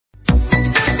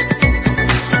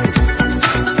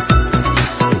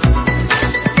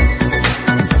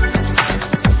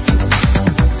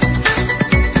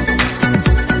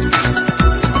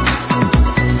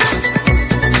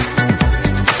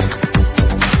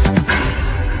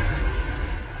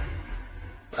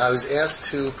I was asked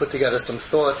to put together some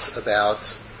thoughts about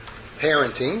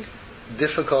parenting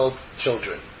difficult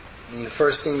children. And the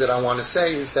first thing that I want to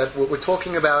say is that what we're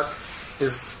talking about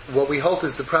is what we hope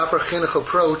is the proper chinuch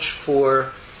approach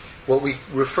for what we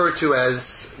refer to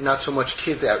as not so much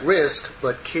kids at risk,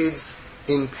 but kids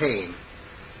in pain.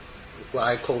 Well,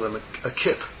 I call them a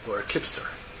kip or a kipster.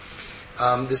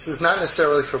 This is not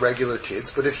necessarily for regular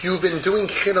kids, but if you've been doing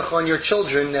chinuch on your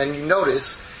children and you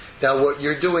notice that what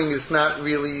you're doing is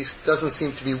doesn't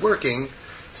seem to be working,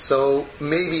 so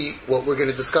maybe what we're going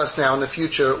to discuss now in the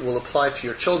future will apply to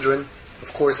your children.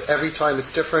 Of course, every time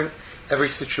it's different, every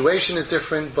situation is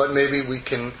different, but maybe we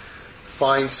can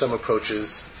find some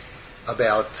approaches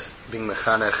about being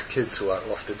mechanech kids who are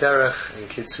off the derech and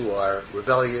kids who are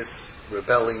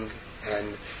rebelling, and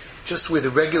just where the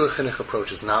regular chinuch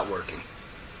approach is not working.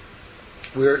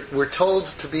 We're told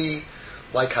to be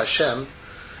like Hashem,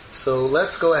 so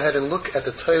let's go ahead and look at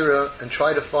the Torah and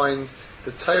try to find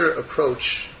the Torah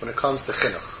approach when it comes to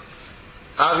chinuch.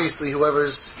 Obviously,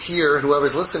 whoever's here,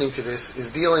 whoever's listening to this,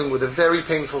 is dealing with a very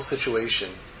painful situation.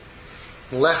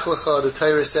 In Lech Lecha, the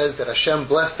Torah says that Hashem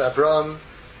blessed Avram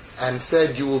and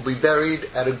said, you will be buried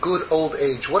at a good old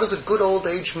age. What does a good old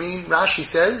age mean? Rashi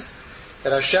says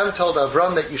that Hashem told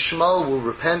Avram that Yishmael will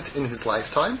repent in his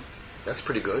lifetime. That's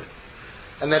pretty good.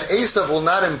 And that Esav will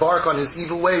not embark on his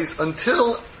evil ways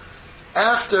until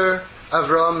after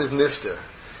Avram is nifter.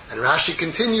 And Rashi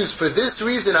continues, for this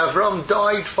reason Avram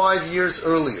died 5 years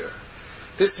earlier.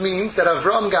 This means that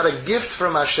Avram got a gift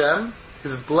from Hashem.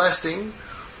 His blessing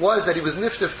was that he was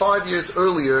nifter 5 years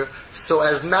earlier so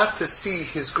as not to see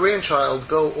his grandchild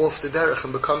go off the derech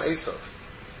and become Esav.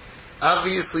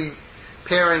 Obviously,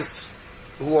 parents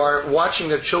who are watching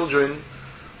their children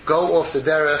go off the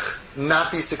derech,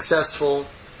 not be successful,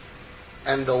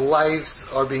 and the lives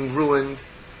are being ruined,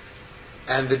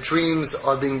 and the dreams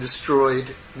are being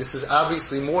destroyed. This is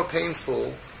obviously more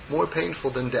painful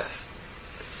than death.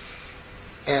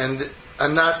 And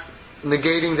I'm not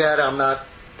negating that, I'm not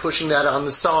pushing that on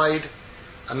the side.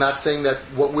 I'm not saying that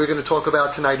what we're going to talk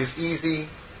about tonight is easy.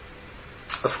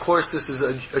 Of course, this is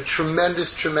a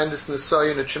tremendous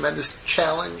nisayon, a tremendous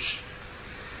challenge.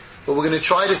 But we're going to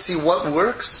try to see what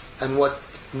works and what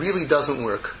really doesn't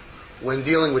work when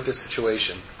dealing with this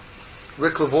situation.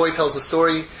 Rick Lavoie tells a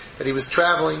story that he was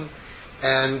traveling,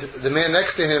 and the man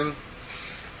next to him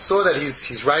saw that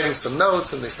he's writing some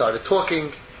notes, and they started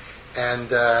talking, and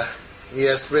he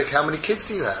asked Rick, how many kids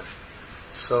do you have?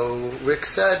 So Rick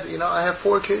said, I have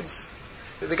 4 kids.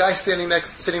 The guy sitting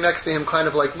next to him kind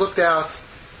of like looked out,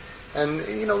 and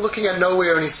looking at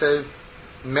nowhere, and he said,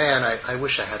 man, I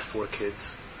wish I had 4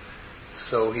 kids.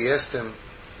 So he asked him,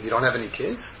 you don't have any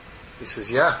kids? He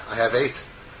says, yeah, I have 8.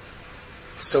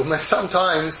 So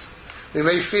sometimes we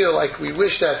may feel like we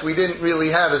wish that we didn't really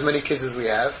have as many kids as we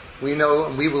have. We know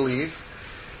and we believe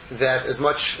that as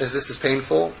much as this is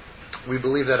painful, we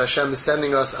believe that Hashem is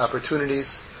sending us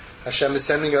opportunities. Hashem is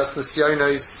sending us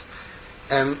nisyonos,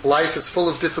 and life is full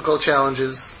of difficult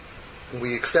challenges.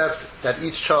 We accept that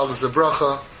each child is a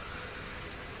bracha.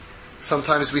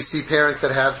 Sometimes we see parents that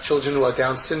have children who are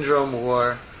Down syndrome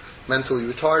or mentally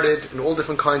retarded and all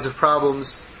different kinds of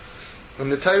problems.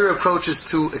 And the Torah approach is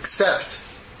to accept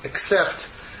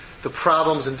the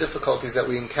problems and difficulties that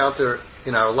we encounter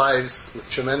in our lives with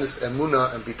tremendous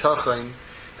emunah and bitachon,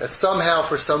 that somehow,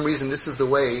 for some reason, this is the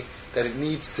way that it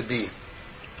needs to be.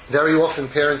 Very often,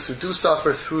 parents who do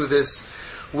suffer through this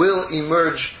will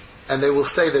emerge and they will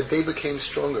say that they became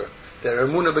stronger. Their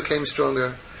emunah became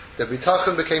stronger. Their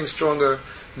bitachon became stronger.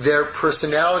 Their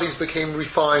personalities became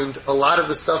refined. A lot of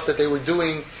the stuff that they were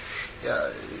doing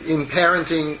in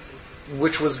parenting,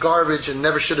 which was garbage and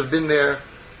never should have been there,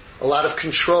 a lot of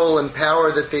control and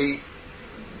power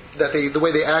the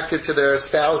way they acted to their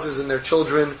spouses and their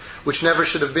children, which never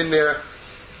should have been there,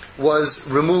 was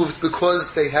removed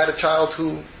because they had a child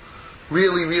who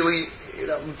really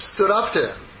stood up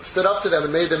to them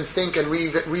and made them think and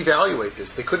reevaluate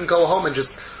this. They couldn't go home and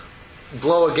just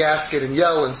blow a gasket and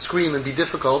yell and scream and be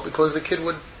difficult because the kid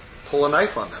would pull a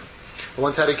knife on them. I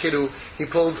once had a kid who he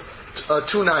pulled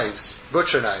 2 knives,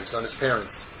 butcher knives, on his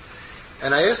parents.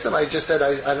 And I asked them, I just said,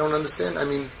 I don't understand. I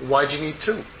mean, why'd you need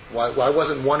 2? Why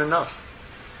wasn't 1 enough?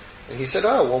 And he said,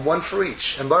 1 for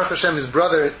each. And Baruch Hashem, his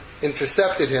brother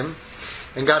intercepted him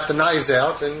and got the knives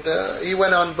out, and he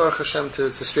went on, Baruch Hashem,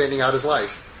 to straightening out his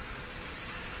life.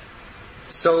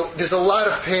 So there's a lot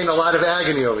of pain, a lot of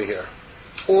agony over here,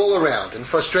 all around, and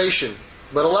frustration.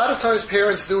 But a lot of times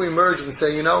parents do emerge and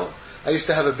say, I used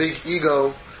to have a big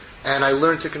ego, and I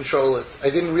learned to control it.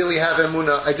 I didn't really have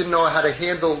emunah. I didn't know how to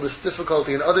handle this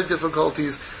difficulty and other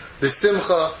difficulties, the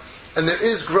simcha. And there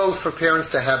is growth for parents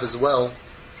to have as well.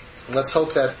 And let's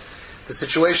hope that the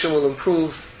situation will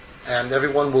improve and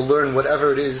everyone will learn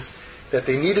whatever it is that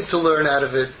they needed to learn out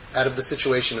of the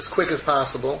situation as quick as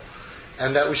possible,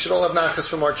 and that we should all have nachas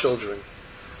from our children.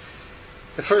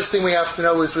 The first thing we have to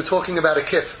know is we're talking about a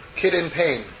kid in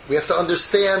pain. We have to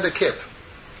understand the kip.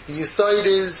 The yesod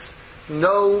is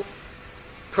no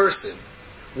person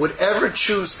would ever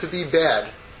choose to be bad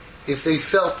if they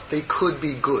felt they could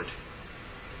be good.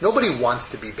 Nobody wants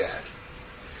to be bad.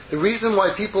 The reason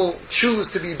why people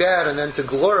choose to be bad and then to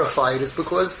glorify it is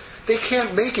because they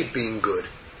can't make it being good.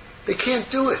 They can't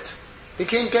do it. They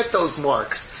can't get those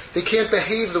marks. They can't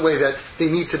behave the way that they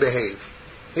need to behave.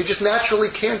 They just naturally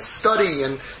can't study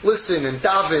and listen and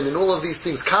daven and all of these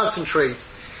things, concentrate.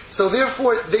 So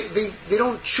therefore, they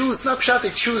don't choose, not pshat, they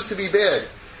choose to be bad.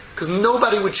 Because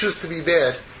nobody would choose to be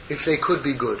bad if they could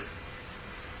be good.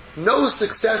 No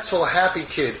successful, happy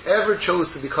kid ever chose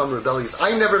to become rebellious.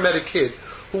 I never met a kid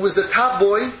who was the top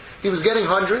boy. He was getting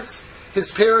hundreds.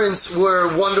 His parents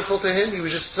were wonderful to him. He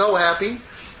was just so happy.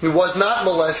 He was not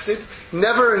molested.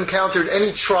 Never encountered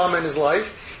any trauma in his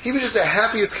life. He was just the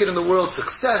happiest kid in the world,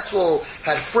 successful,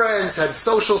 had friends, had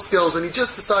social skills, and he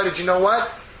just decided, you know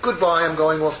what? Goodbye, I'm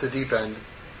going off the deep end.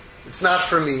 It's not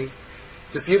for me.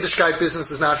 This Yiddishkeit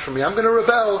business is not for me. I'm going to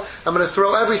rebel. I'm going to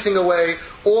throw everything away.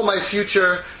 All my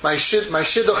future, my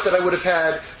shidduch that I would have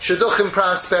had, shidduchim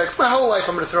prospects, my whole life,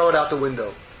 I'm going to throw it out the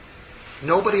window.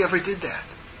 Nobody ever did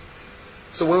that.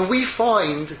 So when we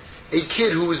find a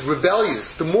kid who is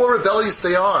rebellious, the more rebellious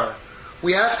they are,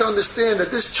 we have to understand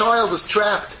that this child is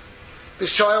trapped.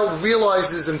 This child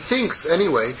realizes and thinks,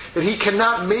 anyway, that he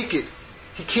cannot make it.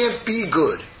 He can't be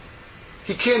good.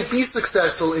 He can't be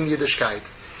successful in Yiddishkeit.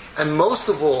 And most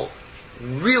of all,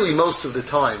 really most of the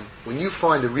time, when you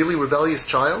find a really rebellious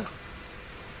child,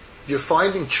 you're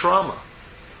finding trauma.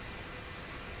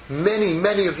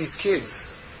 Many of these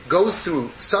kids go through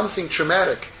something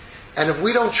traumatic. And if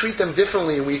we don't treat them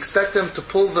differently and we expect them to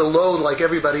pull the load like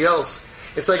everybody else,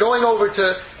 it's like going over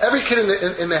to every kid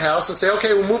in the house and say,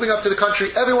 okay, we're moving up to the country,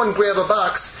 everyone grab a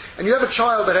box, and you have a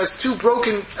child that has 2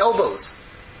 broken elbows.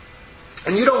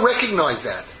 And you don't recognize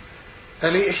that.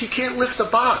 And he can't lift the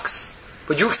box.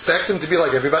 But you expect him to be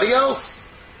like everybody else.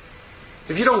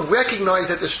 If you don't recognize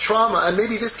that there's trauma, and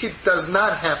maybe this kid does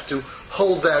not have to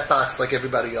hold that box like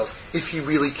everybody else, if he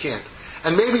really can't.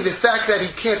 And maybe the fact that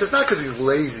he can't is not because he's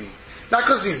lazy, not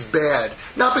because he's bad,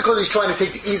 not because he's trying to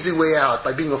take the easy way out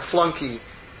by being a flunky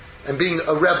and being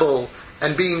a rebel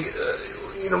and being,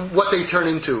 what they turn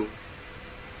into.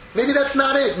 Maybe that's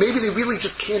not it. Maybe they really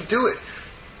just can't do it.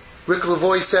 Rick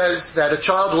Lavoie says that a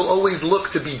child will always look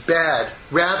to be bad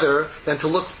rather than to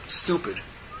look stupid.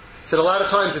 He said a lot of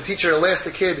times the teacher will ask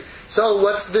the kid, so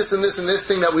what's this and this and this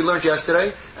thing that we learned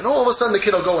yesterday? And all of a sudden the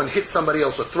kid will go and hit somebody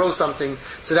else or throw something,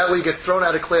 so that way he gets thrown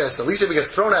out of class. At least if he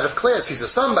gets thrown out of class, he's a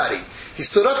somebody. He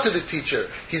stood up to the teacher.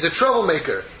 He's a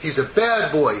troublemaker. He's a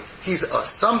bad boy. He's a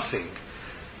something.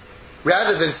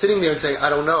 Rather than sitting there and saying, I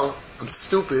don't know, I'm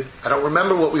stupid, I don't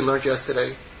remember what we learned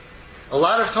yesterday. A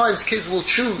lot of times kids will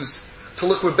choose to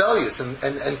look rebellious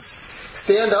and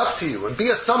stand up to you and be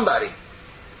a somebody.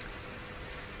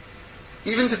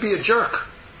 Even to be a jerk.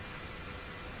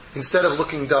 Instead of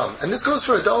looking dumb. And this goes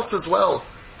for adults as well.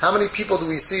 How many people do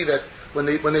we see that when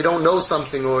they don't know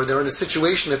something or they're in a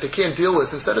situation that they can't deal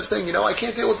with, instead of saying, I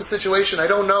can't deal with the situation, I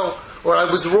don't know, or I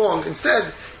was wrong,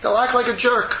 instead they'll act like a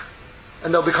jerk.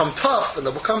 And they'll become tough and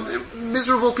they'll become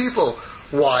miserable people.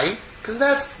 Why? Because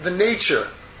that's the nature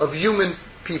of human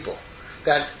people.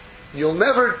 That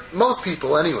most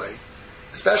people anyway,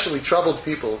 especially troubled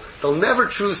people, they'll never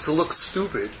choose to look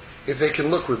stupid if they can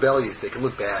look rebellious, they can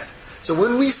look bad. So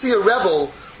when we see a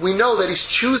rebel, we know that he's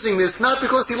choosing this not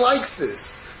because he likes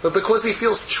this, but because he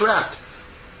feels trapped.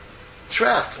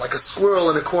 Trapped, like a squirrel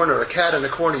in a corner, a cat in a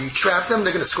corner. You trap them,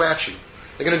 they're going to scratch you.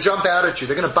 They're going to jump out at you,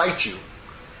 they're going to bite you.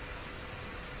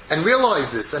 And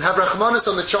realize this, and have rachmanis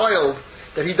on the child,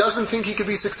 that he doesn't think he could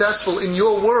be successful in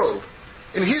your world,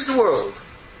 in his world.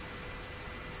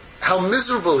 How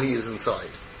miserable he is inside.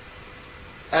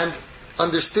 And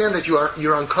understand that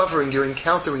you're uncovering, you're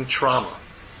encountering trauma.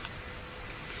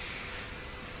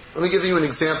 Let me give you an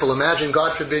example. Imagine,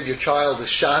 God forbid, your child is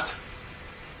shot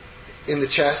in the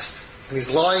chest, and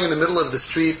he's lying in the middle of the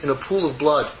street in a pool of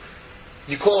blood.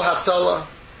 You call Hatzalah.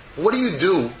 What do you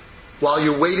do while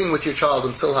you're waiting with your child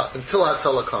until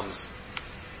Hatzalah comes?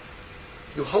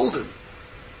 You hold him.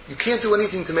 You can't do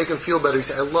anything to make him feel better. You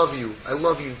say, I love you,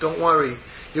 don't worry,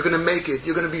 you're going to make it,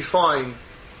 you're going to be fine.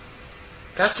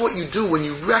 That's what you do when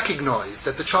you recognize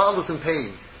that the child is in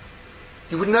pain.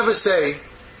 You would never say,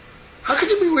 how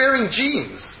could you be wearing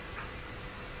jeans?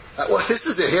 Well, this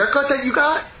is a haircut that you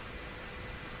got?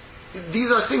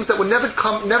 these are things that would never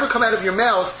come out of your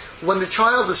mouth when the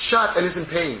child is shot and is in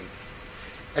pain.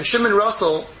 And Shimon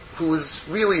Russell, who is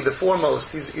really the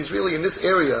foremost, he's really in this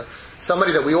area,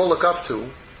 somebody that we all look up to,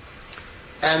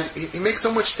 and he makes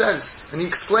so much sense. And he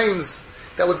explains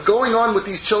that what's going on with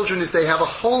these children is they have a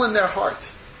hole in their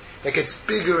heart that gets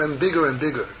bigger and bigger and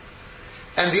bigger.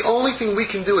 And the only thing we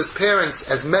can do as parents,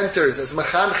 as mentors, as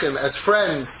machanchim, as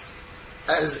friends,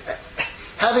 as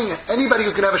having anybody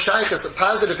who's going to have a shaykhus, a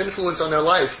positive influence on their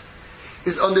life,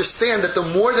 is understand that the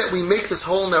more that we make this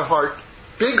hole in their heart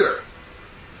bigger,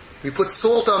 we put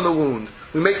salt on the wound,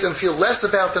 we make them feel less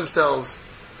about themselves,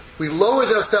 we lower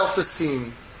their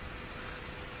self-esteem,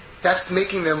 that's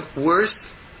making them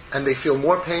worse, and they feel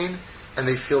more pain, and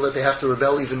they feel that they have to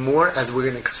rebel even more, as we're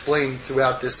going to explain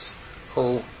throughout this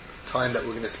whole time that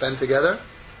we're going to spend together.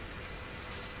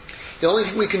 The only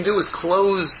thing we can do is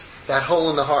close that hole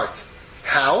in the heart.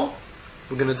 How?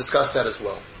 We're going to discuss that as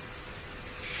well.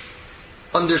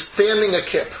 Understanding a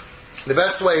kip. The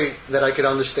best way that I could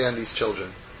understand these children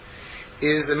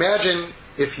is, imagine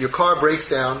if your car breaks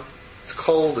down, it's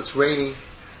cold, it's rainy,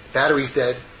 battery's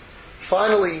dead.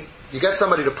 Finally, you get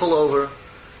somebody to pull over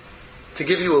to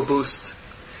give you a boost,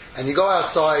 and you go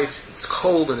outside, it's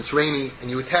cold and it's rainy, and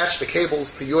you attach the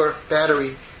cables to your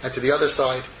battery and to the other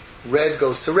side. Red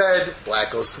goes to red,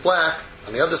 black goes to black.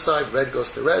 On the other side, red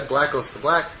goes to red, black goes to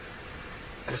black.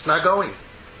 And it's not going.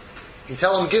 You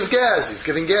tell him, give gas. He's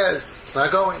giving gas. It's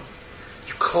not going.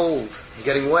 You're cold. You're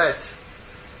getting wet.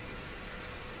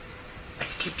 And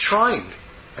you keep trying.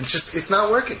 And it's not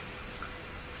working.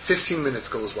 15 minutes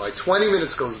goes by. 20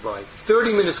 minutes goes by.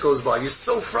 30 minutes goes by. You're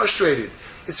so frustrated.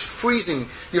 It's freezing.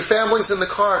 Your family's in the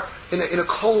car, in a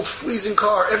cold, freezing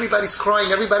car. Everybody's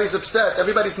crying. Everybody's upset.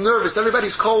 Everybody's nervous.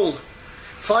 Everybody's cold.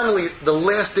 Finally, the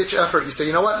last-ditch effort, you say,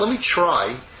 you know what, let me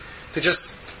try to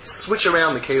just switch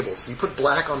around the cables. You put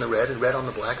black on the red and red on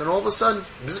the black, and all of a sudden,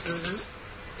 bzz, bzz,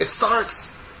 bzz, it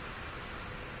starts.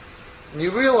 And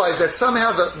you realize that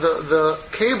somehow the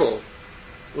cable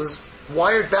was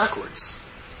wired backwards.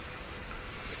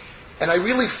 And I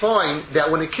really find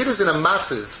that when a kid is in a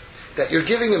matziv, that you're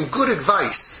giving him good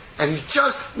advice, and he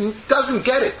just doesn't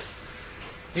get it.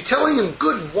 You're telling him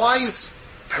good, wise,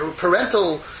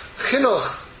 parental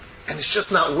chinuch, and it's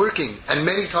just not working, and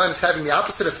many times having the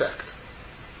opposite effect.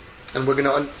 And we're going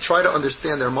to try to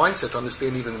understand their mindset, to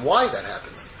understand even why that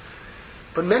happens.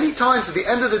 But many times, at the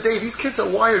end of the day, these kids are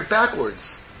wired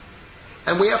backwards.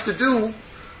 And we have to do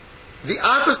the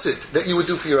opposite that you would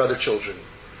do for your other children.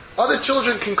 Other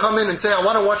children can come in and say, I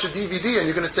want to watch a DVD, and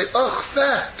you're going to say, ugh,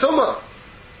 feh, tumah.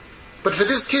 But for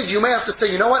this kid, you may have to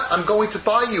say, you know what, I'm going to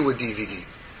buy you a DVD.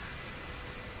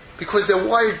 Because they're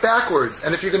wired backwards.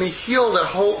 And if you're going to heal that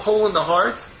hole in the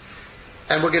heart,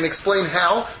 and we're going to explain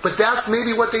how, but that's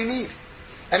maybe what they need.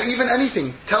 And even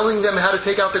anything, telling them how to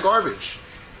take out the garbage.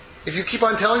 If you keep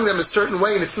on telling them a certain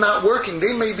way and it's not working,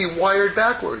 they may be wired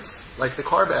backwards, like the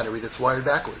car battery that's wired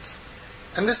backwards.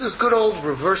 And this is good old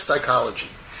reverse psychology,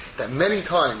 that many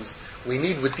times we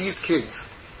need with these kids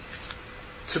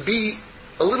to be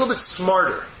a little bit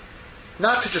smarter,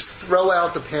 not to just throw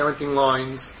out the parenting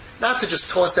lines, not to just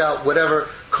toss out whatever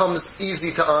comes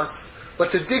easy to us,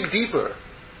 but to dig deeper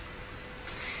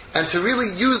and to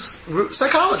really use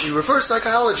psychology, reverse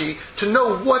psychology, to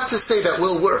know what to say that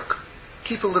will work.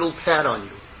 Keep a little pad on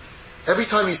you. Every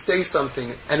time you say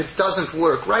something and it doesn't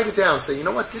work, write it down. Say, you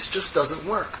know what, this just doesn't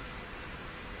work.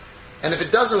 And if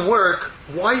it doesn't work,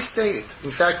 why say it?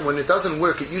 In fact, when it doesn't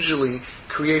work, it usually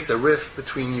creates a rift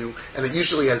between you, and it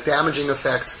usually has damaging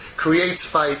effects, creates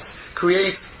fights,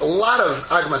 creates a lot of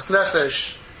agmas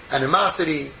nefesh,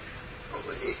 animosity,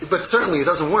 but certainly it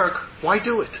doesn't work. Why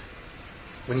do it?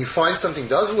 When you find something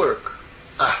does work,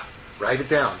 write it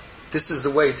down. This is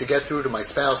the way to get through to my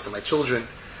spouse, to my children,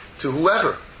 to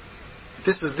whoever.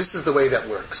 This is the way that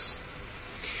works.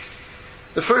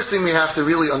 The first thing we have to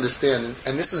really understand,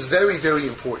 and this is very, very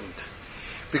important,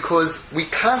 because we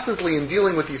constantly, in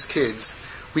dealing with these kids,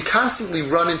 we constantly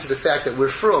run into the fact that we're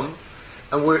frum,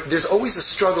 and there's always a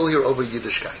struggle here over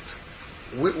Yiddishkeit.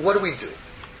 What do we do?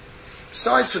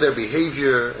 Besides for their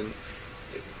behavior,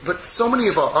 but so many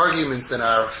of our arguments and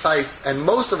our fights, and a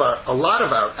lot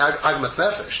of our agmas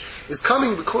nefesh, is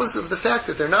coming because of the fact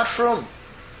that they're not frum.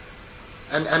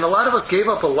 And a lot of us gave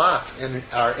up a lot, and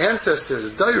our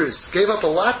ancestors, Dairis, gave up a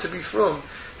lot to be frum.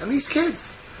 And these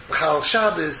kids, Chal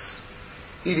Shabbos,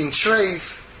 eating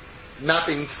treif, not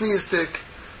being tzniistic,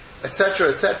 etc.,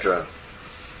 etc.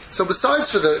 So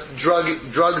besides for the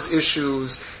drugs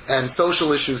issues and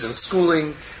social issues and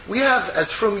schooling, we have,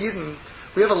 as frum Yidden,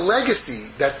 we have a legacy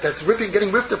that's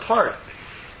getting ripped apart.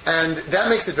 And that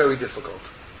makes it very difficult.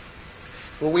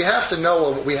 what we have to know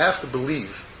and what we have to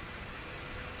believe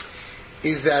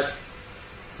is that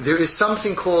there is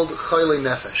something called Choyle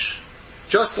Nefesh.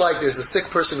 Just like there's a sick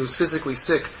person who's physically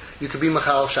sick, you could be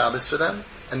Mechal Shabbos for them,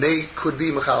 and they could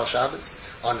be Mechal Shabbos.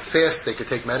 On fast, they could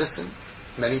take medicine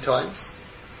many times.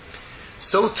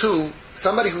 So too,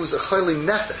 somebody who's a Choyle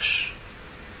Nefesh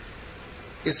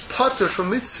is patur from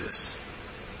mitzvahs,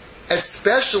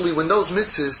 especially when those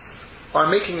mitzvahs are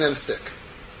making them sick.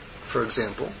 For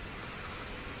example,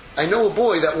 I know a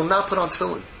boy that will not put on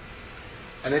tefillin,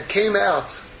 and it came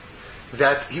out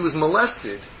that he was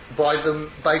molested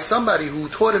by somebody who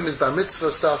taught him his bar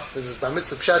mitzvah stuff, his bar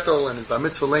mitzvah pshetel and his bar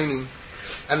mitzvah laning,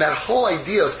 and that whole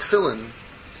idea of tefillin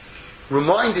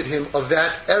reminded him of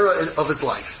that era of his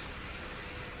life.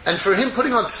 And for him,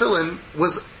 putting on tefillin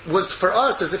was for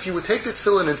us as if you would take the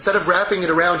tefillin, instead of wrapping it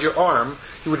around your arm,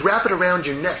 you would wrap it around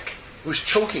your neck. It was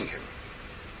choking him.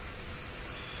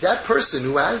 That person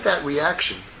who has that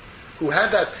reaction, who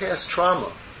had that past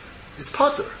trauma, is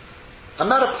patur. I'm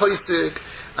not a posek.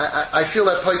 I feel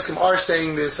that poskim are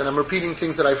saying this, and I'm repeating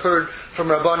things that I've heard from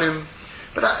Rabbanim.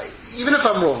 But even if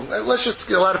I'm wrong, let's just,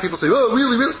 a lot of people say, oh,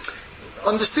 really, really?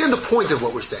 Understand the point of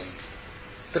what we're saying.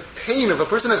 The pain of a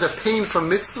person has a pain from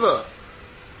mitzvah.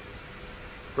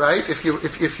 Right?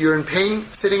 If you're in pain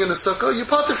sitting in the sukkah, you're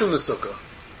patur from the sukkah.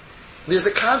 There's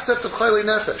a concept of Choyle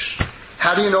Nefesh.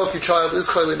 How do you know if your child is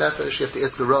Choyle Nefesh? You have to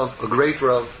ask a Rav, a great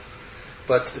Rav.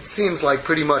 But it seems like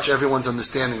pretty much everyone's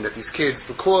understanding that these kids,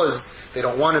 because they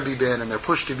don't want to be bad and they're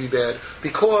pushed to be bad,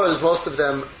 because most of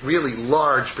them, really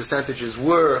large percentages,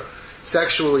 were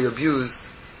sexually abused,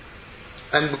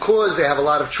 and because they have a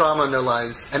lot of trauma in their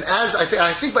lives, and as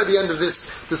I think by the end of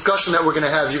this discussion that we're going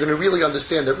to have, you're going to really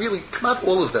understand that really come out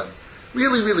all of them,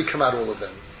 really come out all of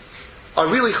them, are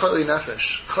really Choyle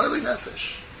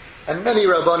Nefesh. And many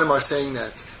Rabbanim are saying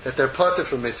that they're patur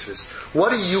from mitzvahs.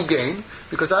 What do you gain?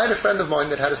 Because I had a friend of mine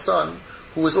that had a son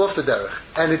who was off the derech,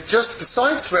 and it just,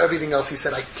 besides for everything else, he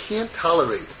said, I can't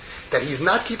tolerate that he's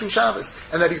not keeping Shabbos,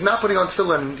 and that he's not putting on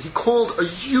tefillin. And he called a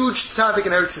huge tzaddik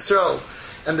in Eretz Yisrael,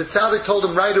 and the tzaddik told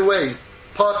him right away,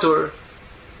 patur.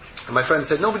 And my friend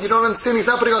said, no, but you don't understand, he's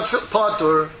not putting on tefillin,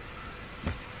 patur.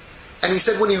 And he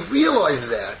said when he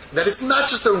realized that it's not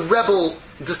just a rebel,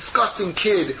 disgusting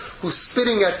kid who's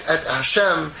spitting at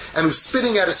Hashem and who's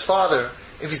spitting at his father,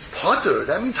 if he's patur,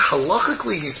 that means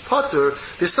halachically he's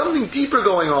patur, there's something deeper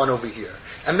going on over here.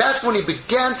 And that's when he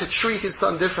began to treat his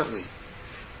son differently.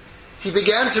 He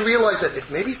began to realize that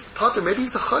if maybe he's patur, maybe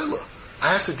he's a chayla.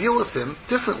 I have to deal with him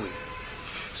differently.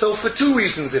 So for two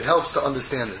reasons it helps to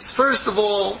understand this. First of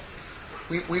all,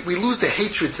 we lose the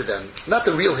hatred to them. Not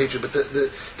the real hatred, but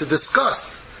the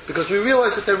disgust. Because we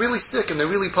realize that they're really sick and they're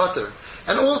really patur.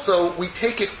 And also, we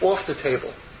take it off the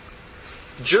table.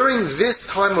 During this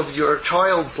time of your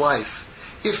child's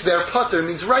life, if they're patur,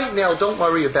 means right now don't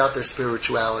worry about their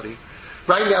spirituality.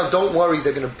 Right now don't worry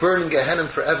they're going to burn in Gehenna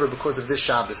forever because of this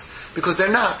Shabbos. Because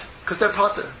they're not. Because they're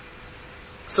patur.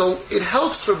 So it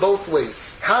helps for both ways.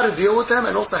 How to deal with them,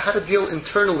 and also how to deal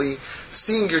internally,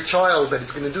 seeing your child that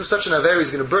is going to do such an aver,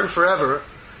 he's going to burn forever.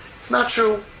 It's not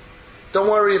true. Don't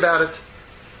worry about it.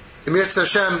 Emir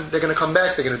Hashem, they're going to come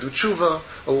back, they're going to do tshuva.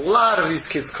 A lot of these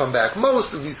kids come back.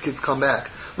 Most of these kids come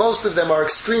back. Most of them are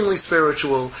extremely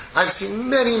spiritual. I've seen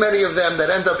many of them that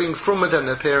end up being frummer than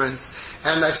their parents.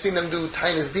 And I've seen them do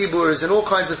tainis diburs and all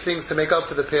kinds of things to make up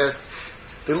for the past.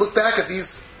 They look back at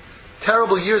these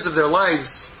terrible years of their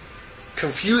lives,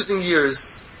 confusing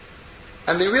years,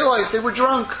 and they realize they were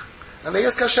drunk. And they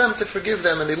ask Hashem to forgive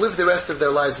them, and they live the rest of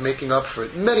their lives making up for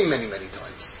it many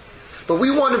times. But we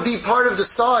want to be part of the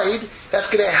side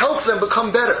that's going to help them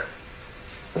become better.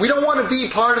 We don't want to be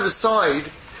part of the side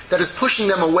that is pushing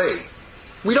them away.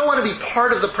 We don't want to be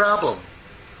part of the problem.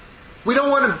 We don't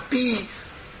want to be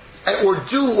or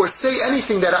do or say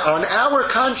anything that on our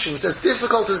conscience, as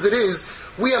difficult as it is,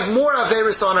 we have more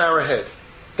Averis on our head.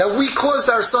 That we caused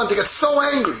our son to get so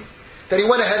angry that he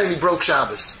went ahead and he broke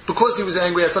Shabbos because he was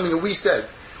angry at something that we said.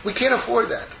 We can't afford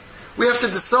that. We have to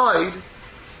decide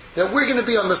that we're going to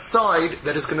be on the side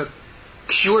that is going to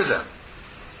cure them.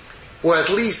 Or at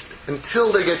least,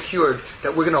 until they get cured,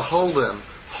 that we're going to hold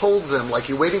them like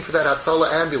you're waiting for that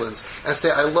Hatzalah ambulance and say,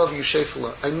 I love you,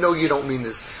 Shefala. I know you don't mean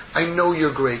this. I know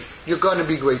you're great. You're going to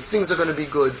be great. Things are going to be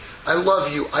good. I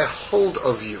love you. I hold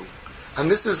of you. And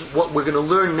this is what we're going to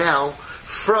learn now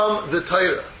from the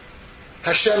Torah.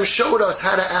 Hashem showed us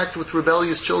how to act with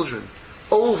rebellious children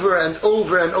over and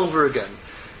over again.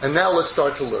 And now let's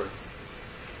start to learn.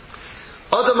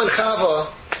 Adam and Chava,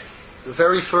 the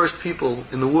very first people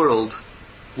in the world,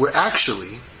 were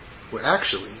actually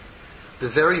the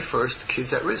very first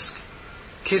kids at risk.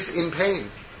 Kids in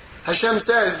pain. Hashem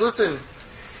says, listen,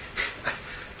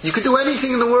 You could do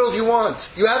anything in the world you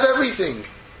want. You have everything.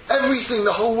 Everything,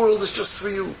 the whole world is just for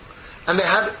you. And they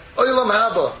had Olam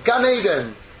Haba, Gan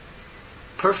Eden.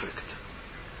 Perfect.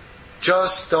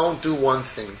 Just don't do one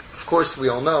thing. Of course, we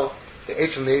all know, the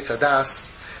Eitz from the Eitz Hadas,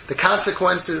 the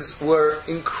consequences were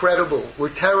incredible, were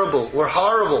terrible, were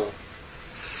horrible.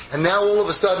 And now all of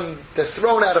a sudden, they're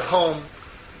thrown out of home.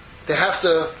 They have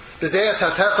to,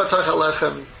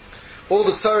 all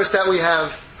the tzaras that we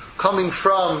have coming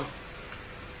from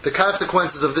the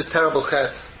consequences of this terrible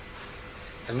chet.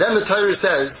 And then the Torah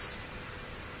says,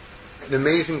 an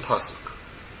amazing pasuk.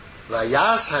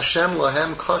 Vayas Hashem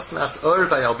lahem kosnas or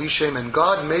vayalbishem, and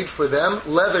God made for them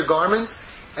leather garments,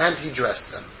 and He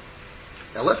dressed them.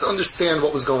 Now let's understand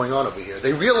what was going on over here.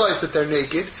 They realized that they're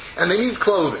naked, and they need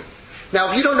clothing. Now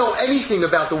if you don't know anything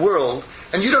about the world,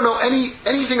 and you don't know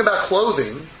anything about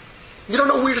clothing, you don't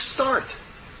know where to start.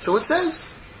 So it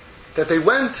says that they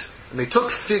went, and they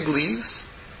took fig leaves,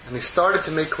 and they started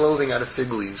to make clothing out of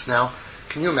fig leaves. Now,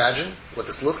 can you imagine what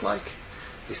this looked like?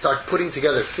 They start putting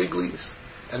together fig leaves,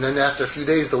 and then after a few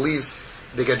days, the leaves,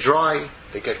 they get dry,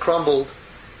 they get crumbled.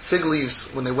 Fig leaves,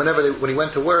 when he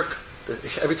went to work,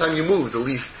 every time you move, the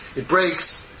leaf, it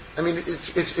breaks. I mean,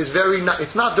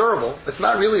 it's not durable. It's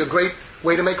not really a great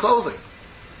way to make clothing.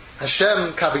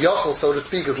 Hashem, Kaviyachol, so to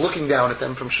speak, is looking down at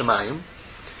them from Shemayim.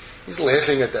 He's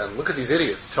laughing at them. Look at these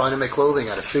idiots trying to make clothing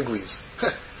out of fig leaves.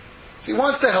 So He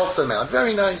wants to help them out.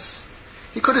 Very nice.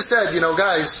 He could have said,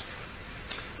 guys,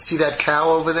 see that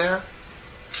cow over there?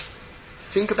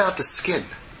 Think about the skin.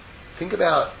 Think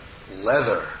about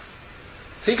leather.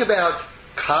 Think about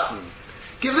cotton.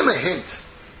 Give them a hint.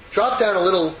 Drop down a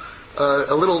little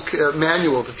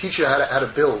manual to teach you how to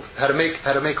build, how to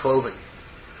make clothing.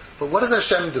 But what does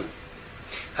Hashem do?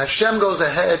 Hashem goes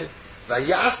ahead.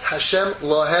 Vayas Hashem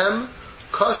lohem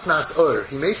kosnas or.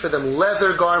 He made for them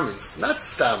leather garments, not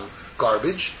stam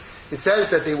garbage. It says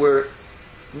that they were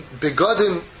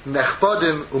begodim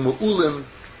nechbadim umu'ulim,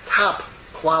 top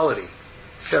quality,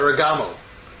 Ferragamo,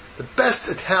 the best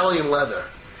Italian leather.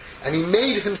 And He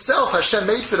made Himself, Hashem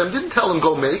made for them, didn't tell them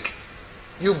go make.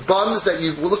 You bums that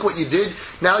look what you did,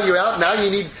 now you're out, now you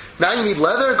need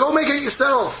leather, go make it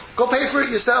yourself. Go pay for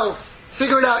it yourself.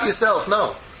 Figure it out yourself.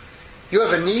 No. You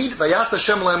have a need, Vayas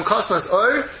Hashem lahem kosnas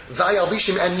or,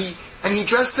 vayalbishim, and He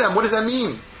dressed them. What does that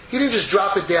mean? He didn't just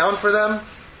drop it down for them,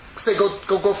 say go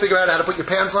figure out how to put your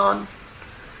pants on.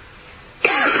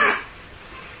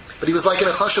 But He was like in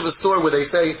a hush of a store where they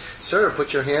say, sir,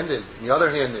 put your hand in, and the other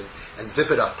hand in, and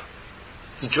zip it up.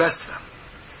 He dressed them.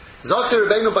 Zakter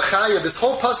Rabbeinu Bachaya, this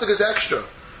whole pasuk is extra.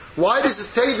 Why does it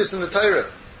say this in the Torah?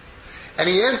 And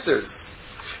he answers,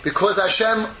 because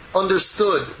Hashem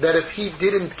understood that if He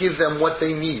didn't give them what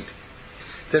they need,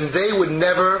 then they would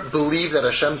never believe that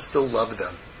Hashem still loved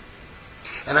them.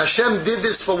 And Hashem did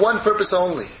this for one purpose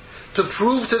only, to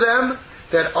prove to them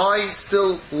that I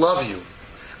still love you.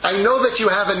 I know that you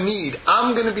have a need.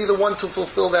 I'm going to be the one to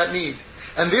fulfill that need.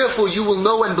 And therefore you will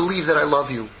know and believe that I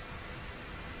love you.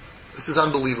 This is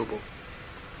unbelievable.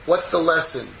 What's the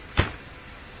lesson?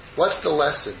 What's the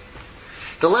lesson?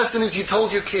 The lesson is you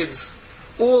told your kids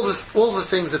all the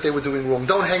things that they were doing wrong.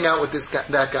 Don't hang out with this guy,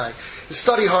 that guy.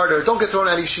 Study harder. Don't get thrown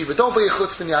out of yeshiva. Don't be a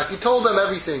chutzpah yak. You told them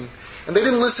everything. And they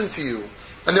didn't listen to you.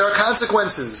 And there are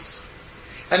consequences.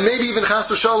 And maybe even chas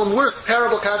v'shalom, worse,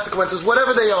 terrible consequences,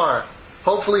 whatever they are.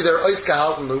 Hopefully they're ois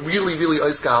gehalten, they're really, really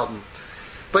ois gehalten.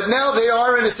 But now they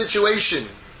are in a situation.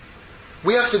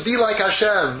 We have to be like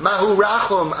Hashem. Mahu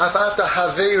rachum, afata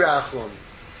havei rachum.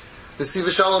 The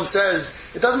Siva Shalom says,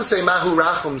 it doesn't say Mahu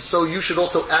rachum, so you should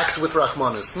also act with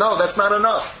rachmanis. No, that's not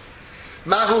enough.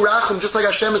 Mahu rachum, just like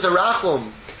Hashem is a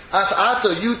rachum.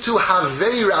 Afata, you too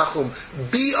havei rachum.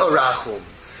 Be a rachum.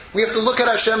 We have to look at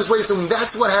Hashem's ways, and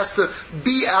that's what has to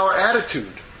be our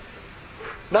attitude.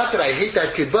 Not that I hate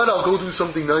that kid, but I'll go do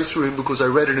something nice for him because I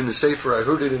read it in the Sefer, I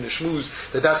heard it in the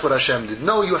Shmuz, that's what Hashem did.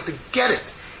 No, you have to get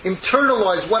it.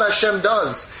 Internalize what Hashem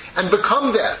does, and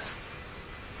become that.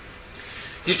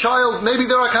 Your child, maybe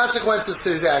there are consequences to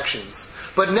his actions,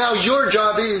 but now your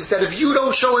job is that if you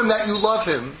don't show him that you love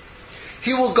him,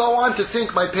 he will go on to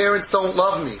think, my parents don't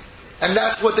love me. And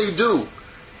that's what they do.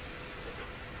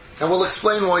 And we'll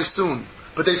explain why soon.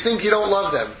 But they think you don't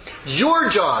love them. Your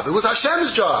job, it was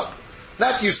Hashem's job.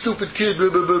 Not you stupid kid, blah,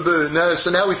 blah, blah, blah. No,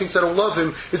 so now he thinks I don't love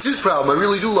him. It's his problem, I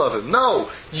really do love him. No,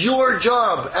 your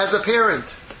job as a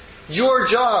parent, your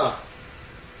job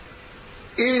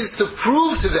is to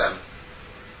prove to them,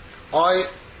 I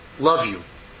love you.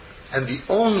 And the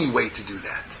only way to do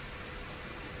that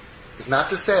is not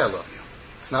to say I love you.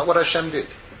 It's not what Hashem did.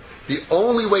 The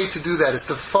only way to do that is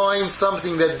to find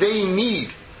something that they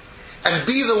need and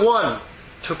be the one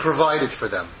to provide it for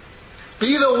them.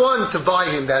 Be the one to buy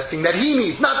him that thing that he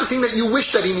needs, not the thing that you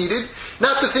wish that he needed,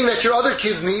 not the thing that your other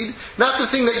kids need, not the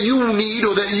thing that you need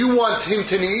or that you want him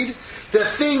to need, the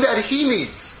thing that he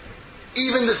needs.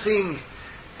 Even the thing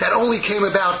that only came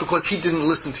about because he didn't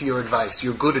listen to your advice,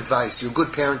 your good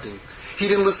parenting. He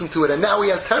didn't listen to it, and now he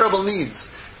has terrible needs.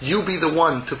 You be the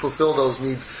one to fulfill those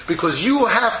needs, because you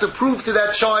have to prove to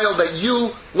that child that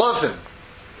you love him.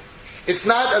 It's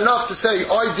not enough to say,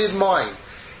 I did mine.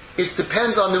 It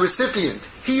depends on the recipient.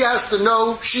 He has to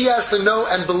know, she has to know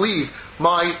and believe,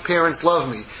 my parents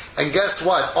love me. And guess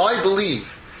what? I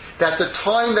believe that the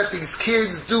time that these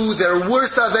kids do their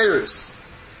worst averos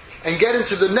and get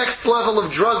into the next level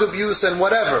of drug abuse and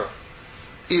whatever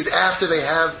is after they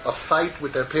have a fight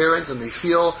with their parents and they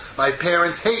feel, my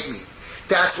parents hate me.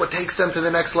 That's what takes them to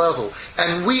the next level.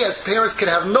 And we as parents can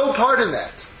have no part in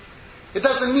that. It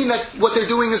doesn't mean that what they're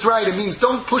doing is right. It means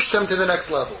don't push them to the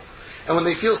next level. And when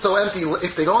they feel so empty,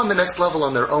 if they go on the next level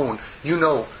on their own, you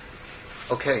know,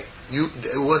 okay,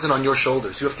 it wasn't on your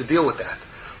shoulders. You have to deal with that.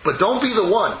 But don't be the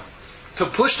one to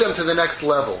push them to the next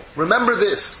level. Remember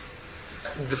this.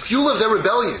 The fuel of their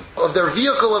rebellion, of their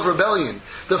vehicle of rebellion,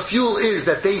 the fuel is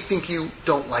that they think you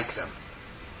don't like them.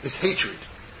 Is hatred.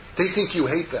 They think you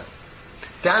hate them.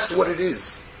 That's what it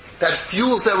is. That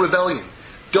fuels their rebellion.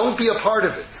 Don't be a part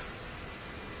of it.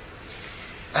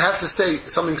 I have to say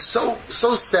something so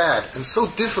sad and so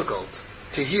difficult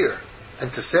to hear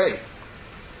and to say.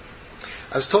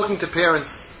 I was talking to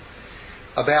parents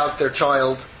about their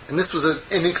child, and this was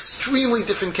an extremely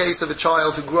different case of a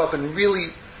child who grew up in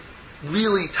really,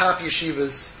 really top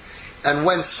yeshivas and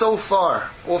went so far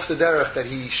off the derech that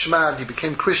he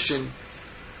became Christian,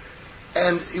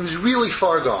 and he was really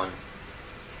far gone.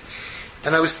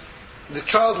 And the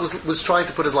child was trying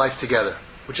to put his life together,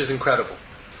 which is incredible.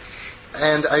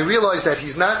 And I realized that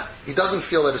he doesn't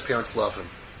feel that his parents love him.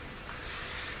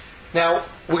 Now,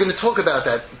 we're going to talk about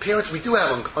that. Parents, we do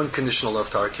have unconditional love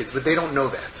to our kids, but they don't know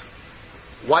that.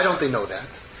 Why don't they know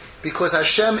that? Because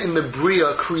Hashem in the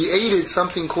Bria created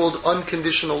something called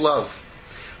unconditional love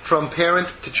from parent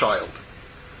to child.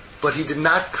 But He did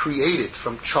not create it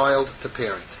from child to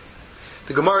parent.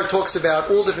 The Gemara talks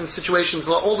about all different situations,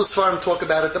 all the Sfarim talk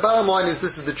about it. The bottom line is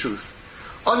this is the truth.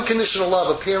 Unconditional love,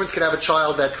 a parent can have a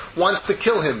child that wants to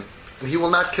kill him, and he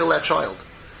will not kill that child.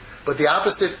 But the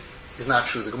opposite is not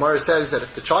true. The Gemara says that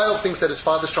if the child thinks that his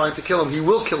father is trying to kill him, he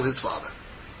will kill his father.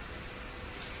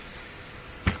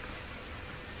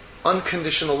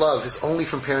 Unconditional love is only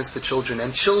from parents to children,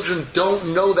 and children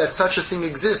don't know that such a thing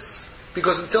exists,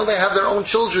 because until they have their own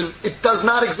children, it does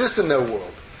not exist in their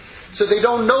world. So they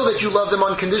don't know that you love them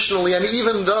unconditionally, and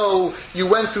even though you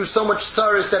went through so much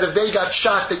sorrows that if they got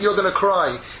shot that you're going to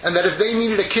cry, and that if they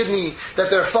needed a kidney,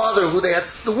 that their father, who they had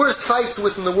the worst fights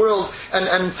with in the world,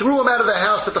 and threw him out of the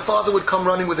house, that the father would come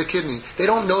running with a kidney. They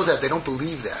don't know that. They don't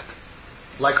believe that.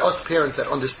 Like us parents that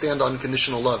understand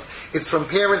unconditional love. It's from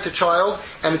parent to child,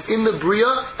 and it's in the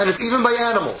Bria, and it's even by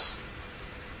animals.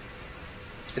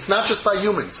 It's not just by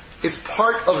humans. It's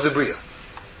part of the Bria.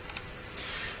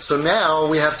 So now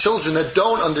we have children that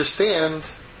don't understand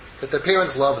that their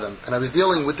parents love them. And I was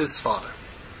dealing with this father,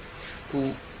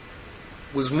 who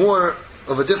was more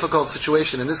of a difficult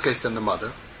situation in this case than the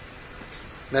mother.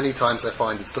 Many times I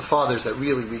find it's the fathers that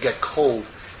really we get cold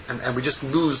and we just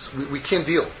lose, we can't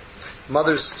deal.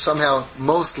 Mothers somehow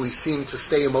mostly seem to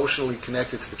stay emotionally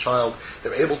connected to the child.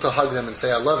 They're able to hug them and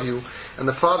say, I love you. And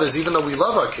the fathers, even though we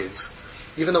love our kids,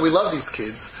 even though we love these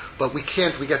kids, but we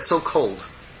can't, we get so cold.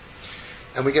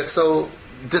 And we get so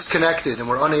disconnected and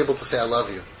we're unable to say, I love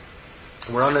you.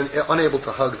 And we're unable to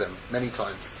hug them many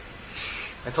times.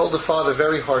 I told the father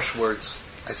very harsh words.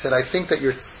 I said, I think that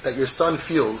your son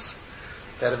feels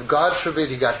that if God forbid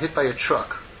he got hit by a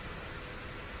truck,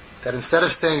 that instead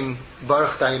of saying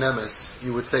Baruch Dayan Emes,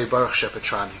 you would say Baruch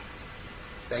Shepetrani.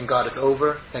 Thank God it's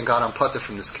over. Thank God I'm putter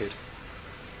from this kid.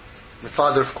 The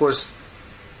father, of course,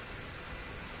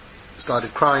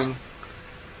 started crying,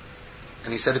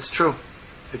 and he said, it's true.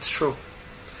 It's true.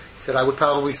 He said, I would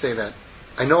probably say that.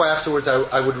 I know afterwards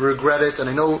I would regret it, and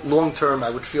I know long term I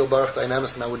would feel Baruch Dayan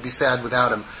Emes and I would be sad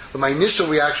without him. But my initial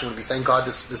reaction would be, thank God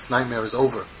this nightmare is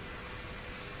over.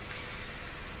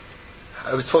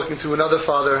 I was talking to another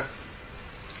father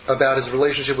about his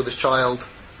relationship with his child,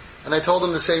 and I told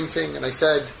him the same thing, and I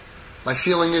said, my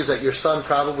feeling is that your son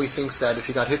probably thinks that if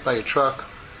he got hit by a truck,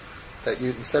 that you,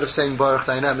 instead of saying Baruch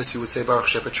Dayan Emes, you would say Baruch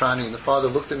Shepetrani. And the father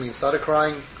looked at me and started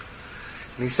crying.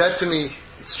 And he said to me,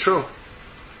 it's true.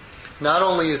 Not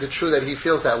only is it true that he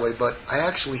feels that way, but I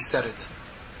actually said it.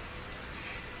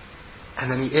 And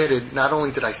then he added, not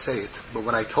only did I say it, but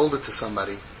when I told it to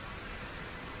somebody,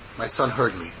 my son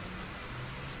heard me.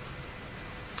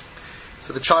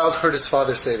 So the child heard his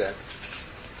father say that.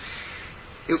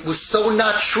 It was so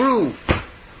not true,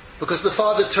 because the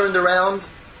father turned around,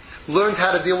 learned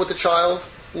how to deal with the child,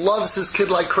 loves his kid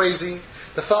like crazy.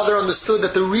 The father understood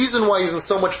that the reason why he's in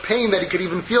so much pain that he could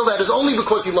even feel that is only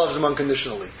because he loves him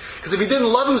unconditionally. Because if he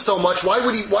didn't love him so much, why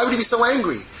would he be so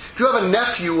angry? If you have a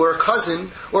nephew or a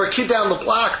cousin or a kid down the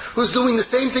block who's doing the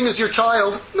same thing as your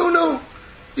child, no.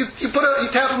 You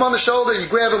tap him on the shoulder, you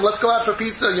grab him, let's go out for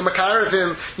pizza, you makar of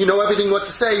him, you know everything what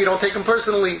to say, you don't take him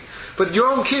personally. But your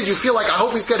own kid, you feel like, I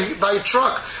hope he's getting hit by a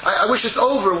truck. I wish it's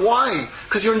over. Why?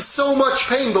 Because you're in so much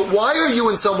pain. But why are you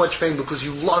in so much pain? Because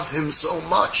you love him so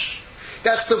much.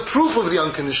 That's the proof of the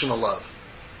unconditional love.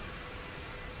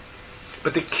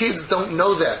 But the kids don't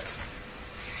know that.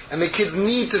 And the kids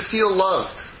need to feel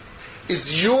loved.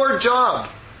 It's your job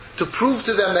to prove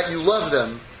to them that you love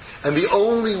them. And the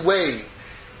only way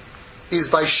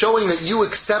is by showing that you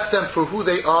accept them for who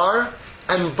they are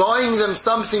and buying them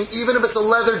something, even if it's a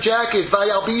leather jacket.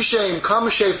 Vayal bishem, come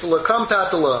shefula, come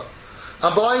tatala.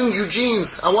 I'm buying you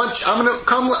jeans. I'm going to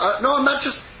come. No, I'm not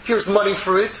just, here's money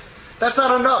for it. That's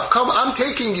not enough. Come, I'm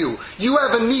taking you. You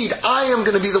have a need. I am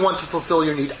going to be the one to fulfill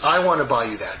your need. I want to buy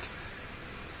you that.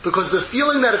 Because the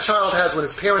feeling that a child has when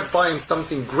his parents buy him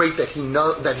something great that he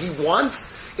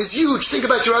wants is huge. Think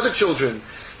about your other children.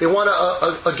 They want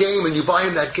a game and you buy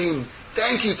him that game.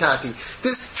 Thank you, Tati.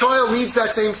 This child needs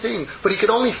that same thing, but he can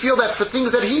only feel that for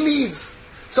things that he needs.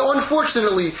 So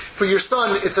unfortunately, for your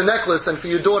son, it's a necklace, and for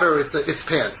your daughter, it's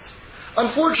pants.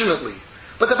 Unfortunately.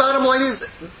 But the bottom line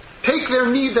is, take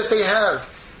their need that they have.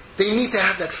 They need to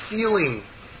have that feeling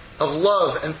of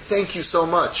love and thank you so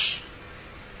much.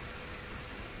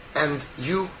 And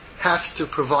you have to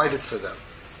provide it for them.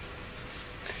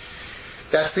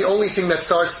 That's the only thing that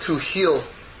starts to heal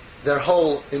their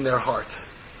hole in their heart.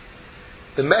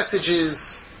 The message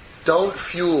is, don't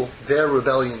fuel their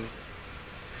rebellion.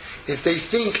 If they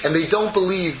think and they don't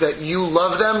believe that you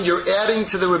love them, you're adding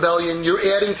to the rebellion, you're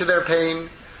adding to their pain,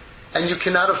 and you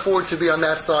cannot afford to be on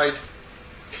that side.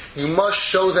 You must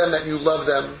show them that you love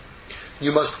them.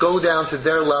 You must go down to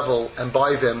their level and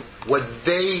buy them what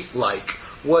they like,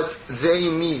 what they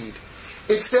need.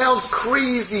 It sounds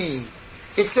crazy.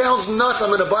 It sounds nuts. I'm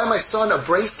going to buy my son a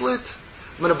bracelet.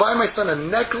 I'm going to buy my son a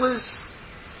necklace.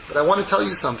 But I want to tell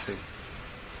you something.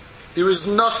 There is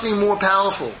nothing more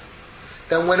powerful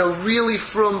than when a really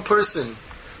frum person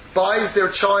buys their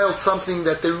child something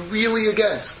that they're really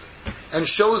against and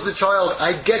shows the child,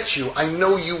 I get you, I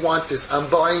know you want this, I'm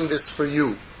buying this for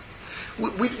you.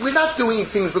 We're not doing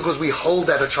things because we hold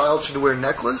that a child should wear a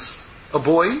necklace, a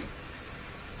boy.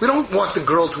 We don't want the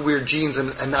girl to wear jeans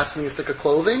and not stick of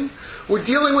clothing. We're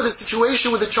dealing with a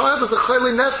situation where the child is a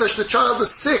chayli nefesh, the child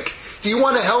is sick. Do you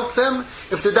want to help them?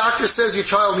 If the doctor says your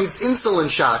child needs insulin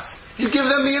shots, you give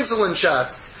them the insulin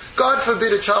shots. God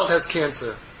forbid a child has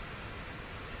cancer.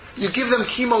 You give them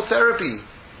chemotherapy.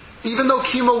 Even though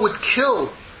chemo would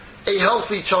kill a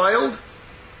healthy child,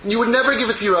 you would never give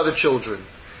it to your other children.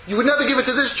 You would never give it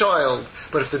to this child.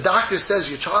 But if the doctor says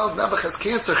your child Nebuch has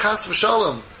cancer, chas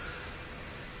v'shalom,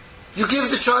 you give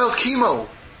the child chemo.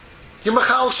 You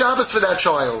machal Shabbos for that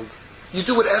child. You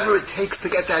do whatever it takes to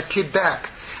get that kid back.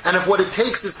 And if what it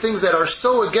takes is things that are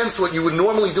so against what you would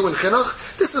normally do in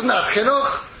chinuch, this is not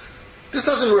chinuch. This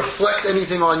doesn't reflect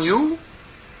anything on you.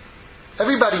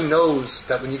 Everybody knows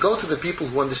that when you go to the people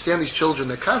who understand these children,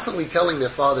 they're constantly telling their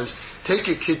fathers, take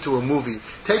your kid to a movie,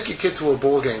 take your kid to a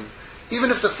ball game.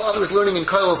 Even if the father is learning in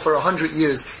Kailo for 100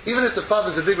 years, even if the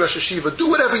father's a big Rosh Hashiva, do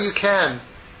whatever you can.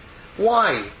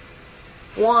 Why?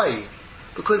 Why?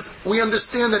 Because we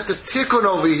understand that the tikkun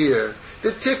over here, the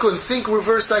tikkun, think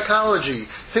reverse psychology.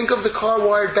 Think of the car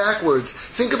wired backwards.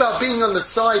 Think about being on the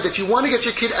side that you want to get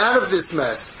your kid out of this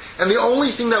mess. And the only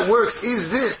thing that works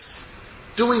is this.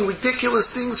 Doing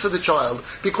ridiculous things for the child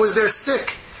because they're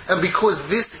sick. And because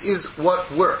this is what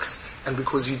works. And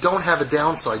because you don't have a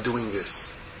downside doing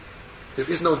this. There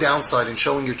is no downside in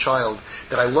showing your child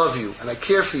that I love you and I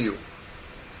care for you.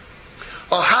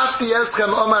 Ahavti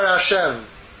eschem Omar Hashem.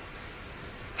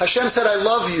 Hashem said, I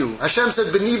love you. Hashem said,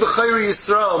 B'ni b'chayri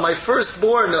Yisrael, my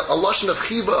firstborn, a lashon of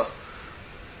chiba.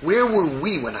 Where were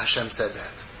we when Hashem said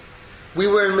that? We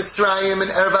were in Mitzrayim, in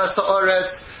Ervas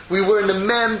Haaretz. We were in the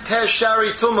Mem Tesh Shari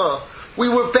Tumah. We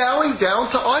were bowing down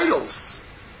to idols.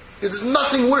 There's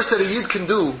nothing worse that a Yid can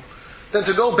do than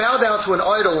to go bow down to an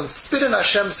idol and spit in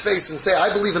Hashem's face and say,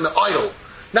 I believe in the idol.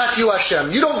 Not you,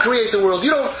 Hashem. You don't create the world.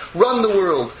 You don't run the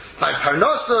world. My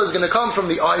parnasa is going to come from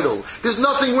the idol. There's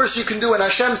nothing worse you can do. And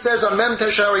Hashem says, Amem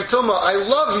Teshari Tumah, I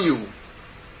love you.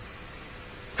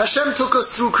 Hashem took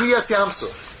us through Kriyas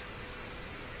Yamsuf.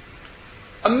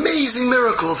 Amazing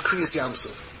miracle of Kriyas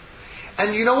Yamsuf.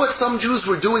 And you know what some Jews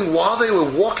were doing while they were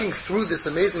walking through this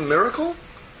amazing miracle?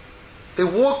 They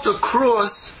walked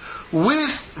across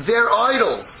with their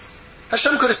idols.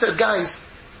 Hashem could have said, guys,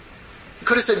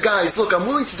 look, I'm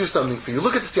willing to do something for you.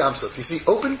 Look at this Yam Suf. You see,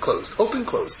 open, closed,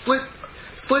 split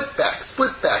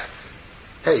back.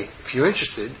 Hey, if you're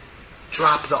interested,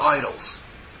 drop the idols.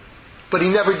 But he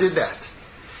never did that.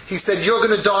 He said, you're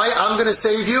going to die, I'm going to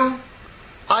save you.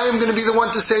 I am going to be the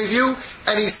one to save you.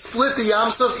 And he split the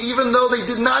Yam Suf even though they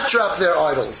did not drop their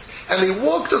idols. And they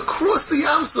walked across the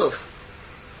Yam Suf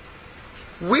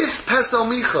with Pesel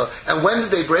Micha. And when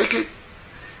did they break it?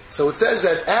 So it says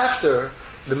that after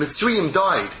the Mitzrayim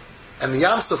died and the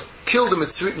Yam Suf killed the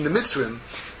Mitzrayim,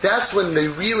 that's when they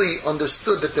really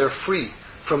understood that they're free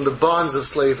from the bonds of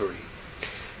slavery.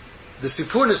 The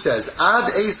Sipurna says,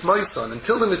 Ad Eis Moisan,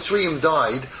 until the Mitzrayim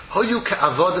died, Hoyu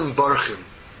Ka'avadim Barchim.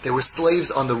 They were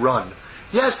slaves on the run.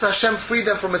 Yes, Hashem freed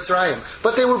them from Mitzrayim,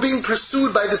 but they were being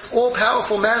pursued by this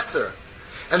all-powerful master.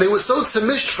 And they were so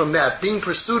tzamished from that, being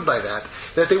pursued by that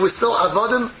they were still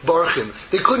Avadim Barchim.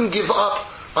 They couldn't give up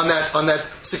on that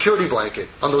security blanket,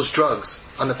 on those drugs,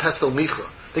 on the Pesel Micha.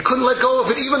 They couldn't let go of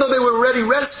it, even though they were already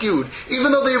rescued,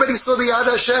 even though they already saw the Yad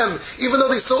Hashem, even though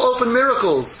they saw open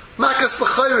miracles, Makas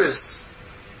B'chayris.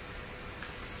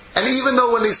 And even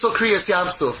though when they saw Kriyas Yam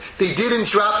Suf, they didn't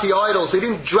drop the idols, they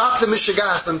didn't drop the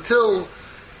Mishagas until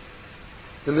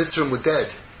the Mitzrayim were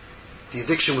dead. The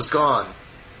addiction was gone.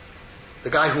 The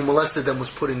guy who molested them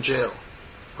was put in jail,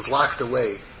 was locked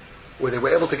away, where they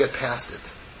were able to get past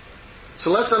it. So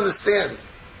let's understand,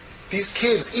 these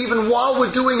kids, even while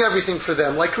we're doing everything for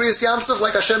them, like Kriyas Yam Suf,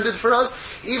 like Hashem did for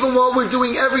us, even while we're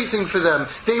doing everything for them,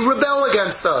 they rebel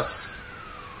against us.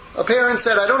 A parent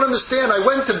said, I don't understand, I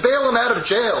went to bail him out of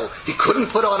jail. He couldn't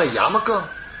put on a yarmulke?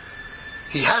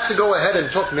 He had to go ahead and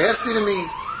talk nasty to me?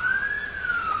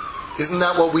 Isn't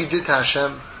that what we did to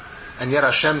Hashem? And yet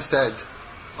Hashem said,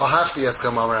 Ahavti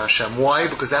eschem amar Hashem. Why?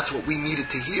 Because that's what we needed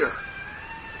to hear.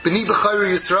 B'ni b'char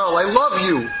Yisrael, I love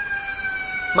you.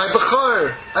 My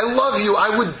b'char, I love you,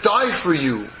 I would die for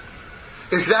you.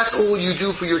 If that's all you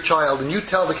do for your child, and you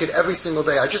tell the kid every single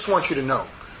day, I just want you to know,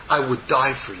 I would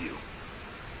die for you.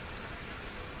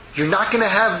 You're not going to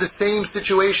have the same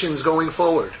situations going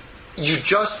forward. You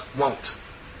just won't.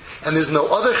 And there's no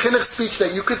other chinuch speech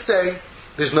that you could say.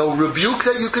 There's no rebuke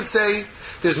that you could say.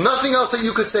 There's nothing else that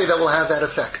you could say that will have that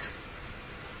effect.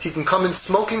 He can come in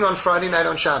smoking on Friday night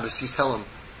on Shabbos. You tell him,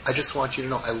 I just want you to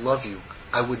know, I love you.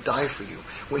 I would die for you.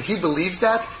 When he believes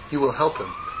that, you will help him.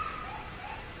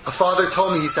 A father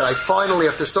told me, he said, I finally,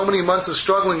 after so many months of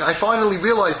struggling, I finally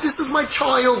realized this is my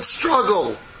child's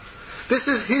struggle. This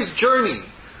is his journey.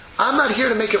 I'm not here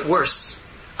to make it worse.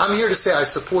 I'm here to say I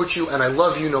support you and I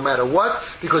love you no matter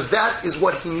what, because that is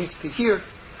what he needs to hear.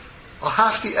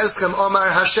 Ahavti eschem Omar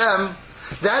Hashem.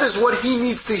 That is what he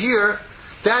needs to hear.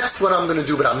 That's what I'm going to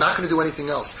do, but I'm not going to do anything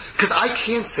else. Because I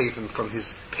can't save him from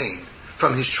his pain,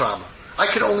 from his trauma. I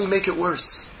can only make it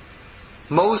worse.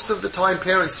 Most of the time,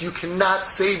 parents, you cannot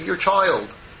save your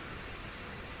child.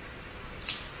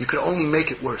 You can only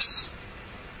make it worse.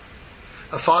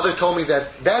 A father told me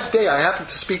that day I happened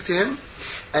to speak to him,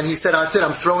 and he said, that's it,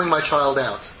 I'm throwing my child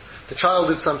out. The child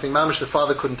did something, mamish, the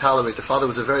father couldn't tolerate. The father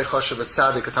was a very chashav, a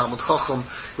tzaddik, a Talmud Chacham,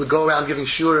 would go around giving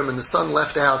shiurim, and the son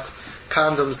left out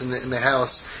condoms in the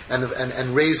house,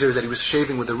 and razor that he was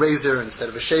shaving with a razor instead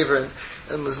of a shaver, and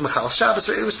it was Machal Shabbos.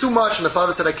 It was too much, and the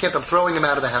father said, I can't, I'm throwing him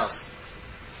out of the house.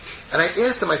 And I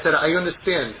asked him, I said, I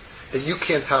understand that you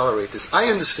can't tolerate this. I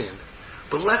understand.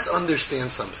 But let's understand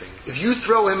something. If you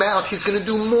throw him out, he's going to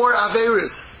do more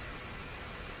averis.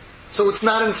 So it's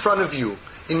not in front of you.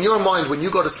 In your mind, when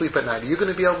you go to sleep at night, are you going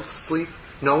to be able to sleep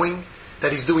knowing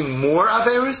that he's doing more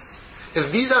averis?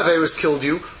 If these averis killed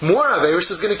you, more averis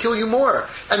is going to kill you more.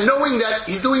 And knowing that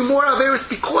he's doing more averis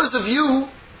because of you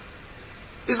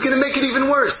is going to make it even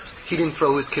worse. He didn't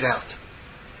throw his kid out.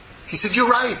 He said, you're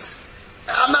right.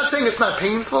 I'm not saying it's not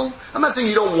painful. I'm not saying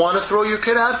you don't want to throw your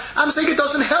kid out. I'm saying it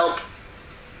doesn't help.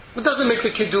 It doesn't make the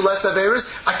kid do less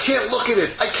averis. I can't look at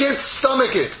it. I can't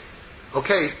stomach it.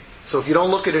 Okay, so if you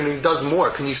don't look at it and he does more,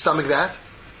 can you stomach that?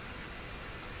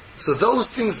 So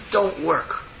those things don't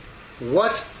work.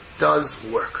 What does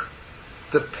work?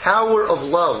 The power of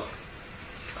love.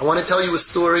 I want to tell you a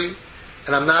story,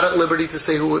 and I'm not at liberty to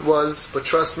say who it was, but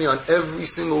trust me on every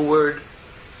single word.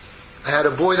 I had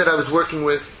a boy that I was working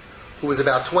with who was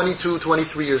about 22,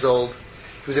 23 years old.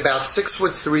 He was about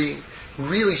 6'3",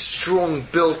 really strong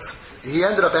built. He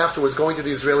ended up afterwards going to the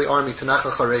Israeli army, to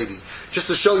Nachal Haredi, just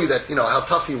to show you that, how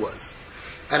tough he was.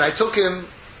 And I took him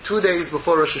 2 days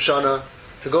before Rosh Hashanah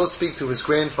to go speak to his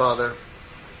grandfather.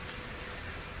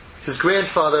 His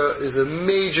grandfather is a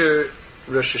major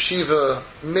Rosh Hashiva,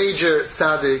 major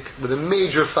tzaddik with a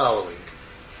major following.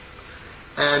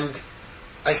 And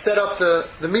I set up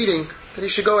the meeting that he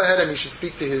should go ahead and he should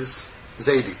speak to his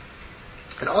Zaidi.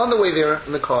 And on the way there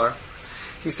in the car,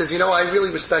 he says, I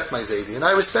really respect my Zaidi, and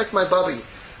I respect my Bubby.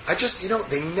 I just,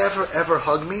 they never ever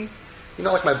hug me.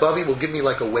 Like my Bubby will give me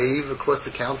like a wave across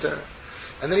the counter.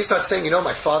 And then he starts saying,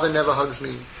 my father never hugs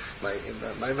me.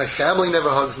 My family never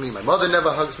hugs me. My mother never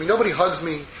hugs me. Nobody hugs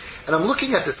me. And I'm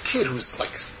looking at this kid who's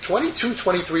like 22,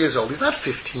 23 years old. He's not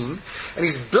 15. And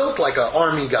he's built like an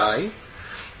army guy.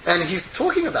 And he's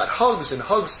talking about hugs and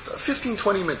hugs 15,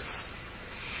 20 minutes.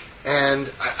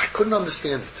 And I couldn't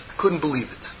understand it. I couldn't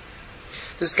believe it.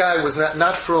 This guy was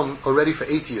not from already for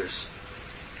 8 years.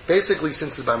 Basically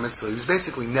since his bar mitzvah. He was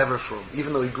basically never from,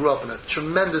 even though he grew up in a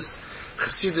tremendous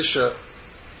Hasidic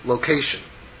location.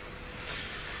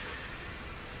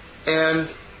 And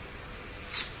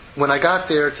when I got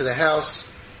there to the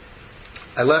house,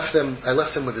 I left him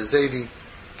with his Zaidi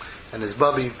and his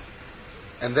Bubby,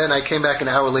 and then I came back an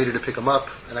hour later to pick him up,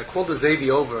 and I called the Zaidi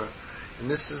over, and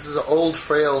this is an old,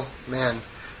 frail man.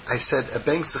 I said,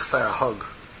 "Bank sich for a hug."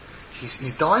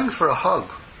 He's dying for a hug.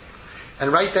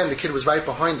 And right then, the kid was right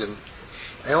behind him.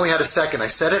 I only had a second. I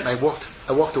said it, and I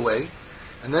walked away,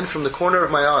 and then from the corner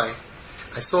of my eye,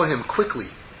 I saw him quickly,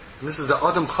 and this is the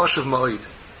Adam Choshev Ma'id.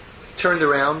 He turned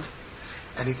around,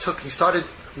 and he started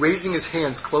raising his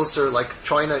hands closer, like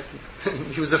trying to,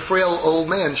 he was a frail old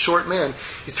man, short man.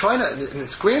 He's trying to, and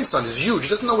his grandson is huge. He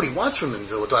doesn't know what he wants from him.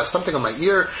 So, do I have something on my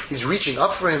ear? He's reaching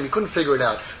up for him. He couldn't figure it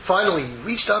out. Finally, he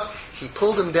reached up, he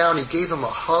pulled him down, he gave him a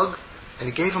hug, and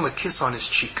he gave him a kiss on his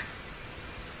cheek.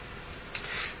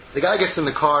 The guy gets in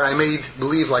the car. I made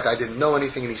believe like I didn't know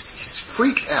anything, and he's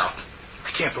freaked out. I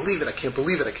can't believe it, I can't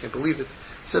believe it, I can't believe it.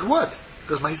 I said, what? He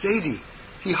goes, my Zaidi.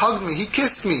 He hugged me, he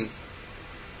kissed me.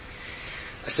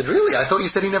 I said, really? I thought you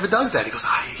said he never does that. He goes,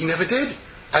 he never did.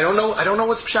 I don't know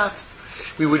what's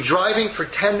pshat. We were driving for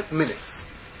 10 minutes.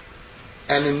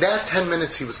 And in that 10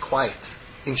 minutes he was quiet,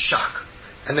 in shock.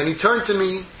 And then he turned to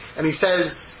me and he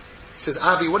says,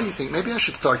 Avi, what do you think? Maybe I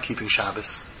should start keeping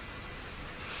Shabbos.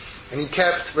 And he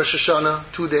kept Rosh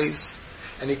Hashanah 2 days.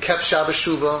 And he kept Shabbos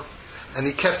Shuvah. And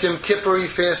he kept Yom Kippur. He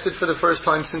fasted for the first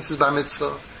time since his bar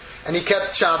mitzvah. And he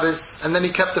kept Shabbos, and then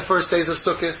he kept the first days of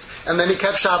Sukkot, and then he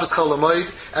kept Shabbos Chol HaMoed,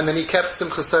 and then he kept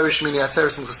Simchas Torah, Shmini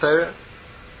Atzeres Simchas Torah.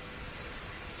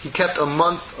 He kept a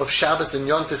month of Shabbos and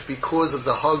Yontif because of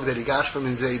the hug that he got from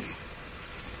his Zaidi.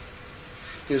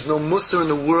 There's no Musar in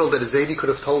the world that his Zaidi could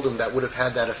have told him that would have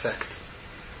had that effect.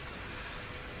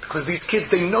 Because these kids,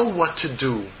 they know what to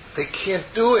do. They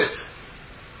can't do it.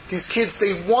 These kids,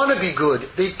 they want to be good.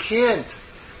 They can't.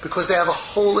 Because they have a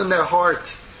hole in their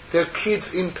heart. They're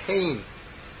kids in pain.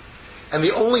 And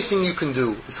the only thing you can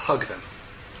do is hug them.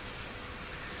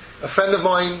 A friend of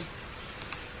mine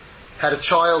had a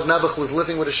child, Nebuch, was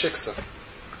living with a shiksa.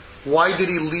 Why did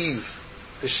he leave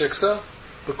the shiksa?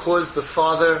 Because the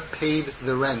father paid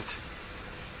the rent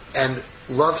and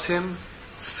loved him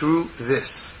through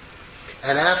this.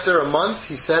 And after a month,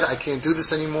 he said, I can't do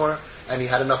this anymore. And he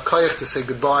had enough koyach to say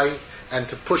goodbye and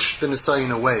to push the Nisayin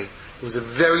away. It was a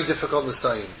very difficult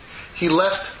Nisayin. He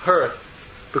left her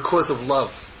because of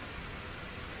love.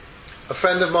 A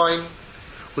friend of mine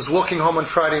was walking home on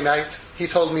Friday night. He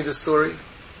told me the story.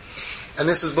 And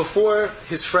this is before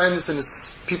his friends and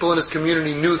his people in his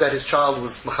community knew that his child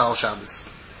was Machal Shabbos.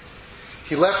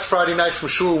 He left Friday night from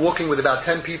shul walking with about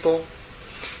 10 people.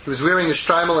 He was wearing a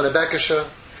shtreimel and a bekisha.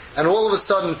 And all of a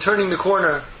sudden, turning the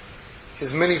corner,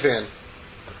 his minivan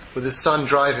with his son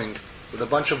driving, with a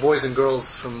bunch of boys and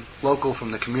girls from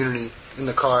the community in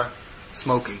the car,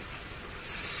 smoking.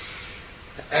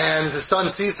 And the son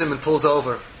sees him and pulls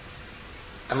over.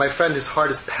 And my friend, his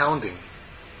heart is pounding.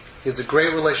 He has a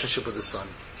great relationship with his son.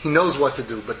 He knows what to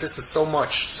do, but this is so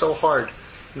much, so hard.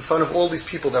 In front of all these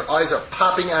people, their eyes are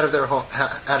popping out of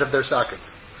their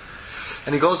sockets.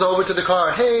 And he goes over to the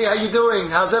car. Hey, how you doing?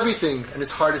 How's everything? And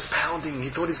his heart is pounding. He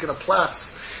thought he's going to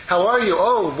platz. How are you?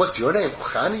 Oh, what's your name?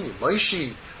 Chani,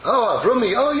 Moishi. Oh,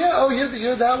 Avrumi. Oh, yeah.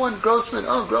 You're that one. Grossman.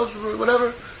 Oh, Grossman,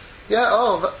 whatever. Yeah,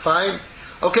 oh, fine.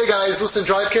 Okay, guys, listen,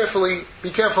 drive carefully. Be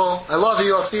careful. I love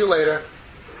you. I'll see you later.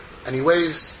 And he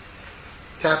waves,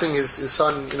 tapping his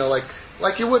son,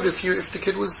 like you would if the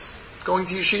kid was going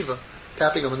to yeshiva.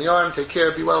 Tapping him on the arm. Take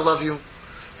care. Be well. Love you.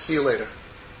 See you later.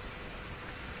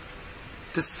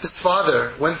 This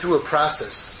father went through a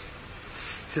process.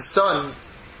 His son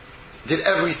did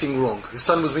everything wrong. His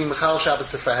son was being Machal Shabbos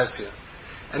B'Frahesia.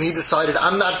 And he decided,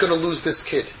 I'm not going to lose this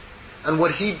kid. And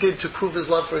what he did to prove his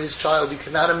love for his child, you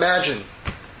cannot imagine.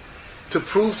 To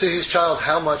prove to his child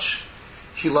how much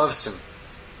he loves him.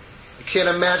 You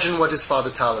can't imagine what his father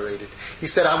tolerated. He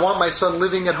said, I want my son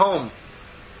living at home.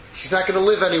 He's not going to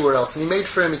live anywhere else. And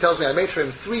he tells me, I made for him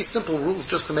 3 simple rules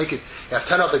just to make it. You have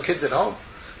 10 other kids at home.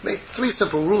 Made 3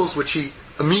 simple rules, which he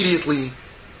immediately,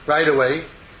 right away,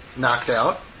 knocked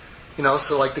out.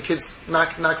 So like the kids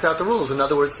knocks out the rules. In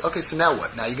other words, okay, so now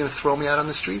what? Now you're going to throw me out on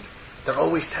the street? They're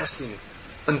always testing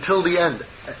until the end,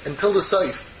 until the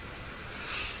saif.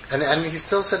 And he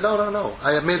still said, no.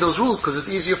 I have made those rules because it's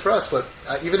easier for us, but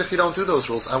even if you don't do those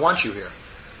rules, I want you here.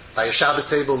 By a Shabbos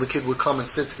table, the kid would come and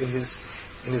sit in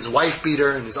his wife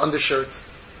beater, in his undershirt.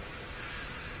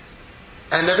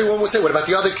 And everyone would say, what about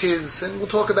the other kids? And we'll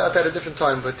talk about that at a different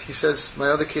time, but he says, my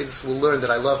other kids will learn that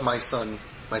I love my son,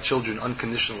 my children,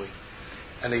 unconditionally.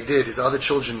 And they did. His other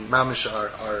children, mamish,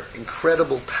 are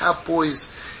incredible top boys,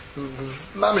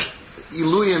 mamish,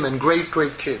 iluyim, and great,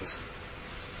 great kids.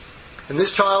 And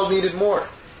this child needed more.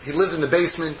 He lived in the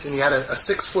basement, and he had a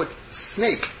 6-foot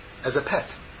snake as a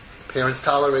pet. The parents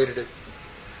tolerated it.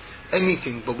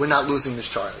 Anything, but we're not losing this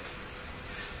child.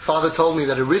 Father told me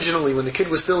that originally, when the kid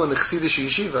was still in the Chassidish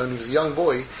yeshiva, and he was a young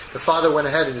boy, the father went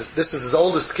ahead, and this is his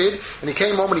oldest kid, and he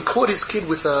came home and he caught his kid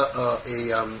with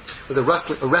a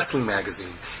wrestling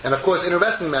magazine. And of course, in a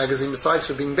wrestling magazine, besides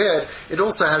for being bad, it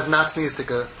also has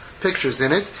Natsnistika pictures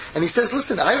in it. And he says,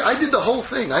 listen, I did the whole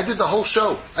thing. I did the whole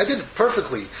show. I did it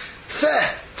perfectly.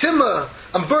 Timma,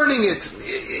 I'm burning it.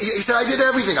 He said, I did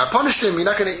everything. I punished him. You're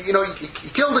not going to, he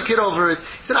killed the kid over it.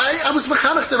 He said, I was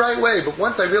mechanech the right way. But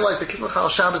once I realized the kid's mechal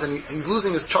Shabbos and he's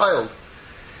losing his child,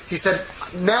 he said,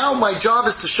 now my job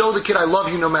is to show the kid I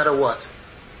love you no matter what.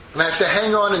 And I have to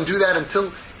hang on and do that until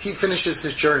he finishes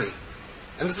his journey.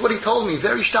 And this is what he told me,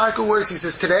 very stark words. He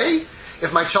says, today,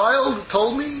 if my child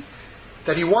told me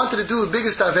that he wanted to do the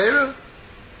biggest avera,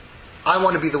 I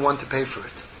want to be the one to pay for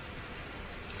it.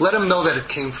 Let him know that it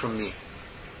came from me.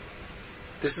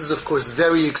 This is, of course,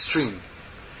 very extreme.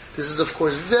 This is, of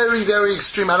course, very, very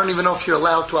extreme. I don't even know if you're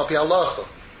allowed to api halacha.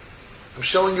 I'm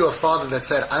showing you a father that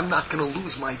said, I'm not going to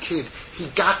lose my kid. He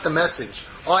got the message.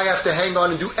 I have to hang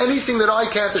on and do anything that I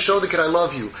can to show the kid I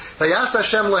love you. Vayas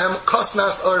Hashem lehem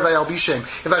kosnas or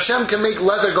vayalbishem. If Hashem can make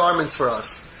leather garments for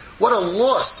us, what a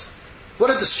loss. What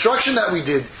a destruction that we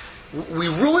did. We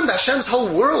ruined Hashem's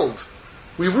whole world.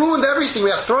 We ruined everything.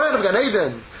 We have thrown out of Gan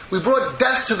Eden. We brought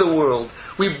death to the world.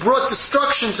 We brought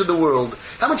destruction to the world.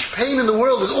 How much pain in the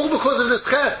world is all because of this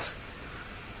chet.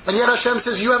 And yet Hashem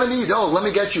says, you have a need. Oh, let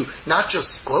me get you not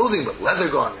just clothing, but leather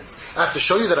garments. I have to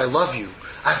show you that I love you.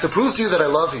 I have to prove to you that I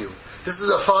love you. This is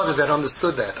a father that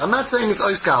understood that. I'm not saying it's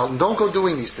Ois Gehalten. Don't go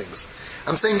doing these things.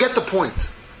 I'm saying get the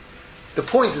point. The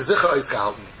point is Zichar Ois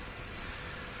Gehalten.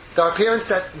 There are parents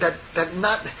that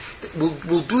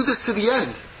will do this to the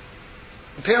end.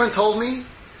 A parent told me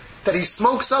that he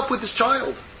smokes up with his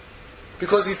child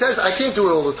because he says, I can't do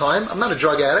it all the time. I'm not a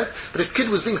drug addict. But his kid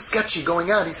was being sketchy going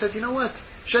out. He said, you know what?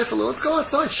 Shefala, let's go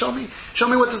outside. Show me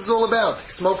what this is all about. He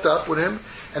smoked up with him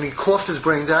and he coughed his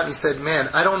brains out and he said, man,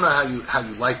 I don't know how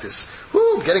you like this.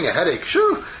 Whoo, I'm getting a headache.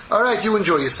 Shoo. All right, you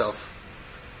enjoy yourself.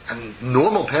 And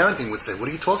normal parenting would say, what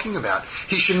are you talking about?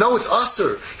 He should know it's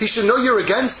usur. He should know you're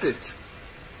against it.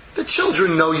 The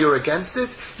children know you're against it.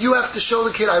 You have to show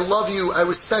the kid, I love you, I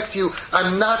respect you,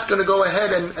 I'm not going to go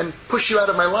ahead and push you out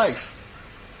of my life.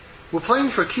 We're playing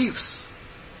for keeps.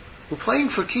 We're playing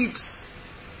for keeps.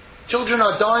 Children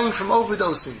are dying from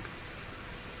overdosing.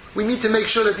 We need to make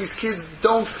sure that these kids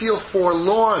don't feel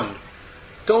forlorn.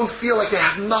 Don't feel like they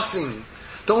have nothing.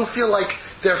 Don't feel like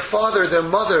their father, their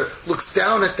mother looks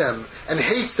down at them and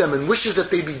hates them and wishes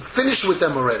that they be finished with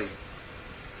them already.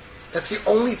 That's the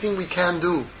only thing we can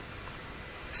do.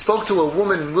 I spoke to a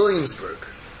woman in Williamsburg.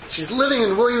 She's living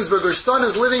in Williamsburg. Her son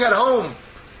is living at home.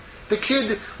 The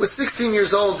kid was 16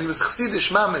 years old. He was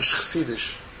Chassidish, mamish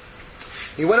Chassidish.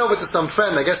 He went over to some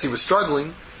friend. I guess he was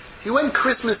struggling. He went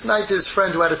Christmas night to his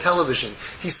friend who had a television.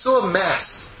 He saw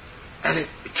Mass, and it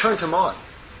turned him on.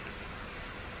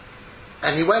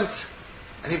 And he went,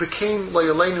 and he became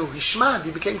Loyalenu Hishmad.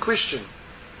 He became Christian.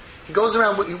 He goes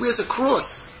around, he wears a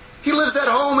cross. He lives at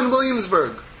home in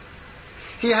Williamsburg.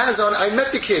 He has I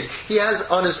met the kid, he has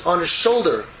on his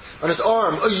shoulder, on his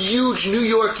arm, a huge New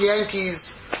York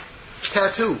Yankees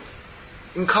tattoo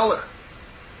in color.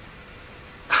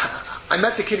 I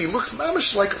met the kid, he looks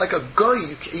mamish like a guy.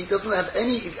 He doesn't have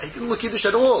he didn't look Yiddish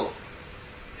at all.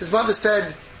 His mother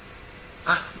said,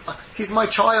 he's my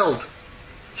child.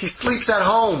 He sleeps at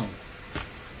home.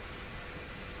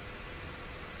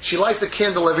 She lights a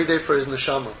candle every day for his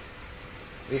neshama.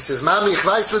 He says, Mami, ich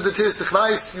weiß, what it is. Ich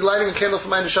weiß, you're lighting a candle for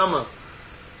my neshama.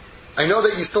 I know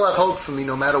that you still have hope for me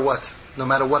no matter what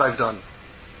I've done.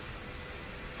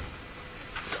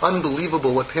 It's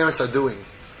unbelievable what parents are doing.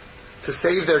 to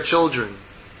save their children,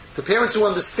 the parents who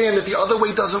understand that the other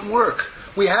way doesn't work.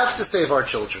 We have to save our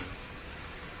children.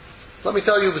 Let me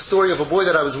tell you the story of a boy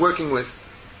that I was working with.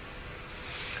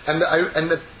 And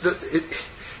the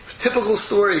typical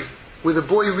story where the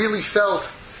boy really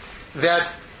felt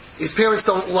that his parents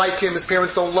don't like him, his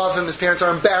parents don't love him, his parents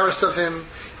are embarrassed of him.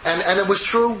 And it was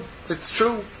true. It's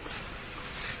true.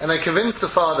 And I convinced the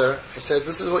father, I said,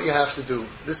 this is what you have to do.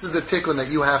 This is the tikkun that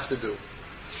you have to do.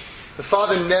 The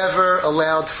father never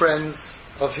allowed friends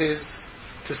of his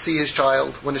to see his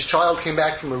child. When his child came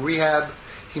back from a rehab,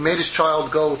 he made his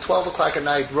child go 12 o'clock at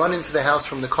night, run into the house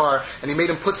from the car, and he made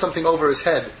him put something over his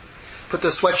head. Put the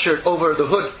sweatshirt over the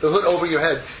hood over your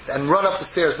head, and run up the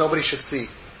stairs. Nobody should see.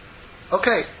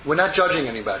 Okay, we're not judging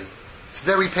anybody. It's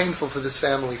very painful for this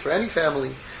family, for any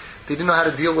family. They didn't know how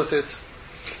to deal with it.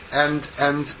 And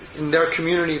in their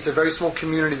community, it's a very small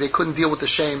community, they couldn't deal with the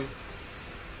shame.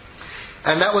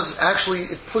 And that was actually,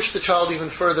 it pushed the child even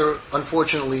further,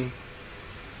 unfortunately,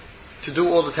 to do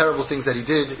all the terrible things that he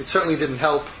did. It certainly didn't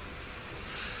help.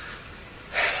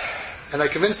 And I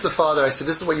convinced the father, I said,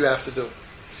 this is what you have to do.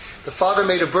 The father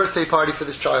made a birthday party for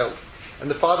this child. And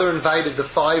the father invited the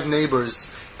 5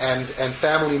 neighbors and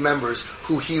family members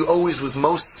who he always was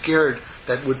most scared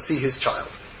that would see his child.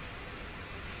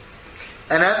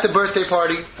 And at the birthday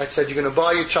party, I said, you're going to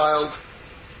buy your child,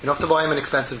 you don't have to buy him an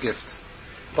expensive gift.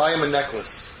 Buy him a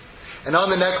necklace. And on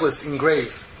the necklace,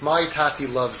 engraved, my tati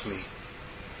loves me.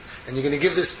 And you're going to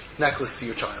give this necklace to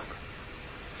your child.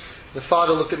 The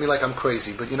father looked at me like I'm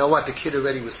crazy, but you know what? The kid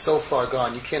already was so far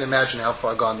gone. You can't imagine how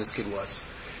far gone this kid was.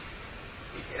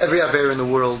 Every Aver in the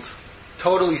world,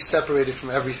 totally separated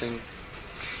from everything.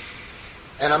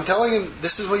 And I'm telling him,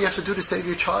 this is what you have to do to save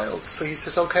your child. So he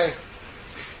says, okay.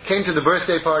 Came to the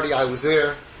birthday party, I was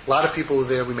there. A lot of people were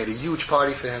there. We made a huge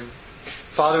party for him.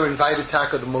 Father invited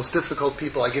Taka, the most difficult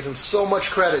people. I give him so much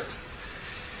credit.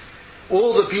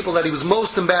 All the people that he was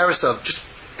most embarrassed of, just,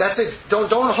 that's it.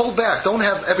 Don't hold back. Don't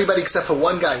have everybody except for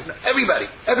one guy. No, everybody.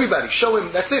 Show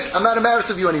him, that's it. I'm not embarrassed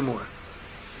of you anymore.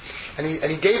 And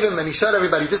he gave him, and he said to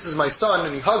everybody, this is my son,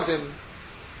 and he hugged him.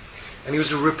 And he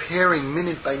was repairing,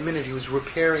 minute by minute, he was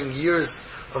repairing years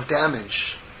of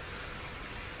damage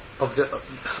of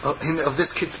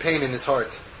this kid's pain in his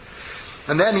heart.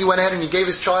 And then he went ahead and he gave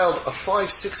his child a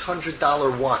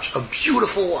 $500-$600 watch, a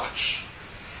beautiful watch.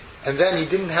 And then he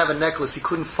didn't have a necklace, he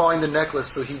couldn't find the necklace,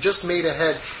 so he just made a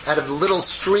head out of the little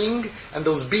string and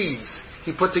those beads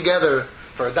he put together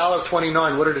for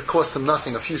 $1.29. What did it cost him?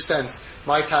 Nothing, a few cents.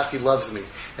 My tati loves me.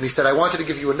 And he said, I wanted to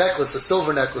give you a necklace, a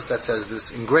silver necklace that says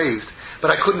this, engraved, but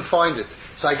I couldn't find it,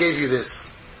 so I gave you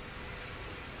this.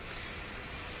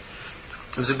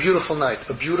 It was a beautiful night,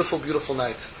 a beautiful, beautiful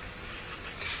night.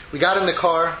 We got in the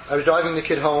car, I was driving the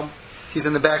kid home, he's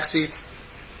in the back seat,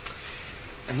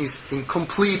 and he's in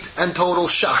complete and total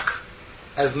shock,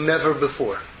 as never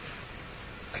before.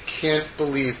 I can't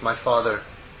believe my father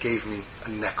gave me a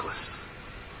necklace.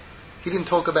 He didn't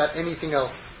talk about anything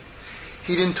else.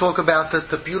 He didn't talk about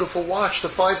the beautiful watch, the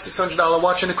 $500-$600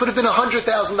 watch, and it could have been a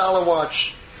 $100,000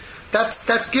 watch.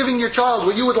 That's giving your child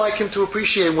what you would like him to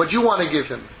appreciate, what you want to give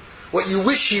him, what you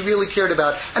wish he really cared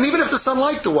about. And even if the son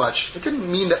liked the watch, it didn't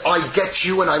mean that I get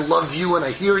you and I love you and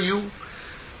I hear you.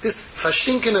 This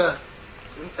verstinkene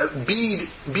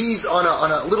beads on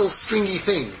a little stringy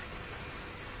thing.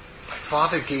 My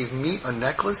father gave me a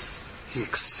necklace. He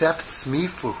accepts me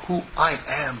for who I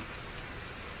am.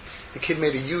 The kid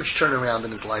made a huge turnaround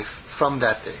in his life from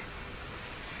that day.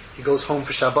 He goes home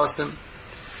for Shabbosim.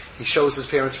 He shows his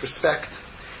parents respect.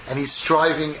 And he's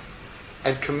striving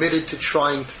and committed to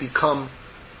trying to become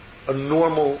a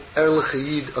normal Erlich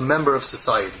Hayid, a member of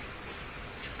society,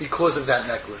 because of that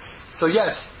necklace. So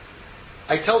yes,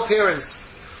 I tell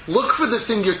parents, look for the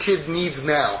thing your kid needs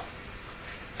now,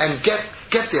 and get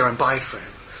there and buy it for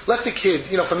him. Let the kid,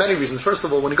 for many reasons. First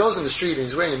of all, when he goes in the street and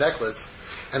he's wearing a necklace,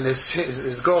 and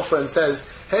his girlfriend says,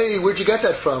 hey, where'd you get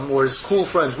that from? Or his cool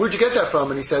friends, where'd you get that from?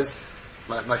 And he says,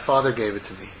 my father gave it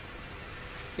to me.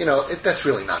 That's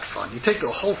really not fun. You take the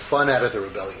whole fun out of the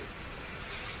rebellion.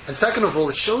 And second of all,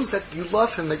 it shows that you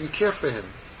love him, that you care for him.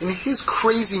 In his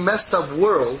crazy, messed up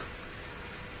world,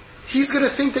 he's going to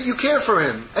think that you care for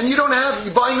him. And you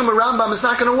buying him a Rambam is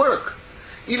not going to work.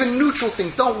 Even neutral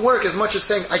things don't work as much as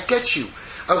saying, I get you.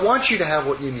 I want you to have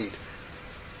what you need.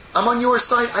 I'm on your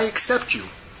side. I accept you.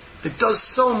 It does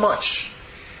so much.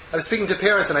 I was speaking to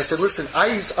parents and I said, listen, I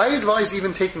advise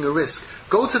even taking a risk.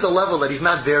 Go to the level that he's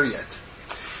not there yet.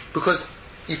 Because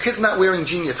your kid's not wearing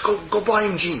jeans yet. Go buy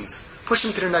him jeans. Push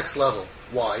him to the next level.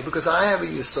 Why? Because I have a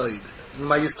yisoid. And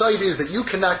my yisoid is that you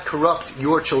cannot corrupt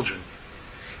your children.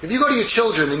 If you go to your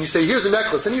children and you say, here's a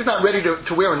necklace, and he's not ready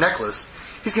to wear a necklace,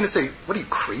 He's going to say, what are you,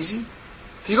 crazy?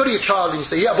 If you go to your child and you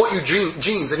say, yeah, I bought you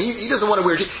jeans, and he doesn't want to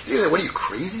wear jeans, he's going to say, what are you,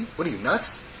 crazy? What are you,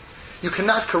 nuts? You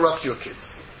cannot corrupt your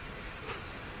kids.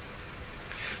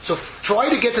 So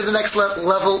try to get to the next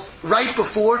level right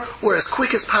before or as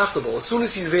quick as possible, as soon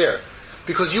as he's there.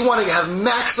 Because you want to have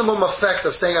maximum effect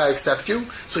of saying, I accept you,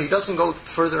 so he doesn't go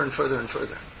further and further and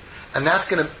further. And that's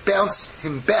going to bounce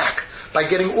him back by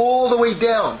getting all the way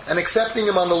down and accepting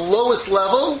him on the lowest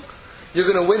level. You're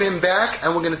going to win him back,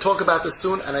 and we're going to talk about this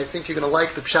soon, and I think you're going to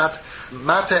like the pshat,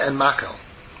 mata and makel.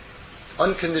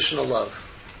 Unconditional love.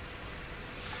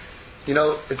 You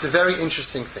know, it's a very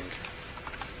interesting thing.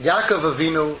 Yaakov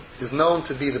Avinu is known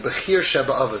to be the Bechir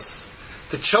Sheba Avos,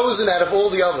 the chosen out of all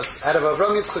the Avos. Out of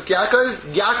Avram, Yitzchak,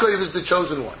 Yaakov is the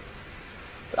chosen one.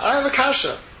 But I have a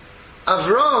kasha.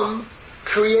 Avram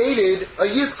created a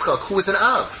Yitzchak who was an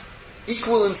Av,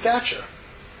 equal in stature.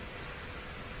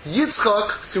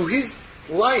 Yitzchak, through his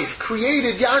life,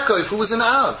 created Yaakov who was an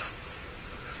Av.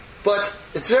 But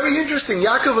it's very interesting,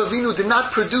 Yaakov Avinu did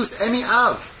not produce any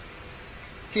Av.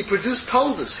 He produced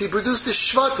Toldus. He produced the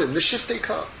Shvatim, the Shiftei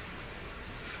Ka.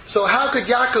 So how could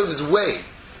Yaakov's way,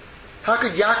 how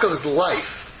could Yaakov's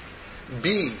life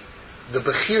be the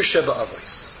Bechir Sheba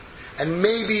Avos? And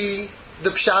maybe the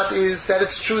pshat is that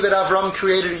it's true that Avram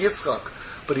created a Yitzchak,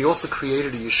 but he also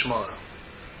created a Yishmael.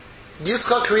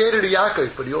 Yitzchak created a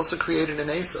Yaakov, but he also created an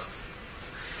Esav.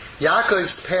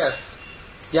 Yaakov's path,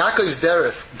 Yaakov's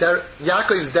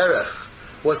derech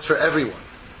was for everyone.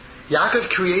 Yaakov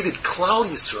created Klal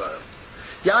Yisrael.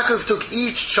 Yaakov took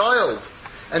each child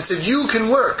and said, you can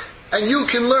work, and you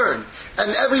can learn,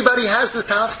 and everybody has this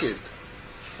tafkid.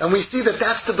 And we see that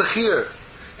that's the Bechir.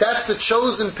 That's the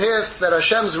chosen path that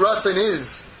Hashem's Ratzon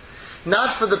is.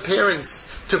 Not for the parents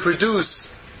to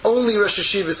produce only Rosh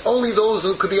Hashivas, only those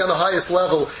who could be on the highest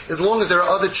level, as long as there are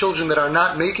other children that are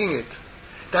not making it.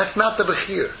 That's not the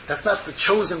Bechir. That's not the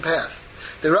chosen path.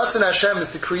 The Ratzon Hashem is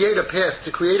to create a path,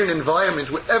 to create an environment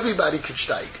where everybody could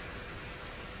steig.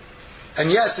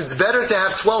 And yes, it's better to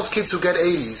have 12 kids who get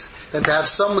 80s than to have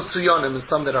some Mitzuyanim and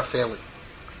some that are failing.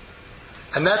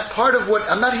 And that's part of what,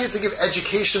 I'm not here to give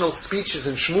educational speeches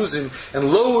and shmuzim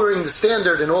and lowering the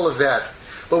standard and all of that.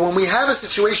 But when we have a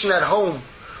situation at home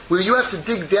where you have to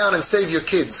dig down and save your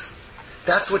kids,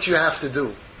 that's what you have to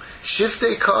do.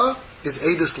 Shiftei Ka is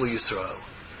Eidus LeYisrael.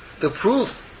 The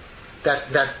proof that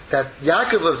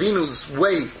Yaakov Avinu's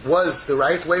way was the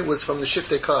right way was from the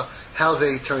Shiftei Ka, how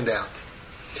they turned out.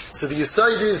 So the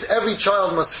Yesod is every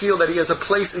child must feel that he has a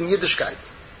place in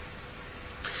Yiddishkeit.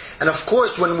 And of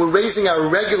course, when we're raising our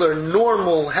regular,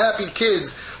 normal, happy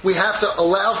kids, we have to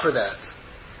allow for that.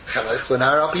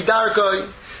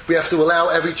 We have to allow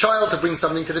every child to bring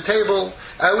something to the table.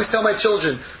 I always tell my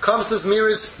children, comes to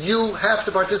Zmiris, you have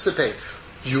to participate.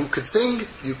 You could sing,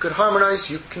 you could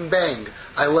harmonize, you can bang.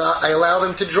 I allow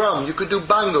them to drum. You could do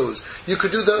bongos. You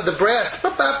could do the brass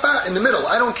in the middle.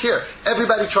 I don't care.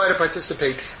 Everybody try to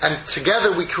participate. And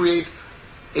together we create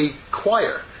a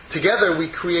choir. Together we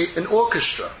create an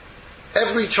orchestra.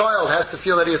 Every child has to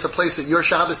feel that he has a place at your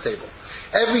Shabbos table.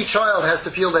 Every child has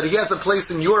to feel that he has a place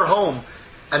in your home.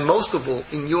 And most of all,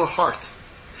 in your heart.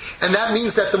 And that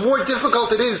means that the more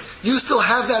difficult it is, you still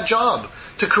have that job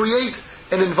to create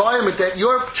an environment that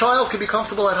your child can be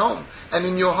comfortable at home and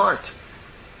in your heart.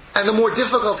 And the more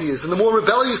difficult it is, and the more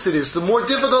rebellious it is, the more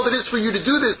difficult it is for you to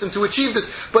do this and to achieve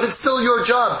this, but it's still your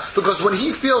job. Because when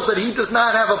he feels that he does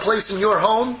not have a place in your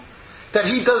home, that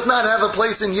he does not have a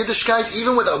place in Yiddishkeit,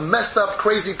 even with a messed up,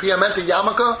 crazy Piamenta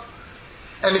Yarmulke,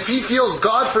 and if he feels,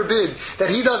 God forbid, that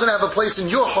he doesn't have a place in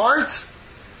your heart,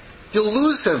 you'll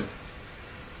lose him.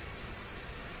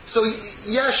 So,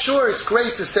 yeah, sure, it's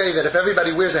great to say that if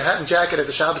everybody wears a hat and jacket at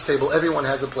the Shabbos table, everyone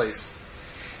has a place.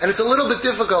 And it's a little bit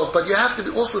difficult, but you have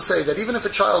to also say that even if a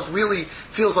child really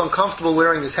feels uncomfortable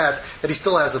wearing his hat, that he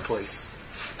still has a place.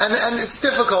 And it's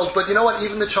difficult, but you know what?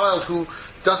 Even the child who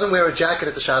doesn't wear a jacket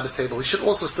at the Shabbos table, he should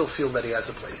also still feel that he has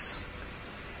a place.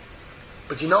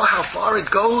 But you know how far it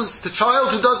goes? The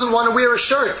child who doesn't want to wear a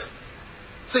shirt,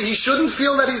 so he shouldn't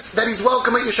feel that he's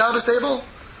welcome at your Shabbos table?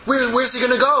 Where's he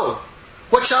going to go?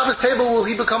 What Shabbos table will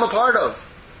he become a part of?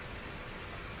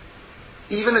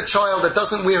 Even a child that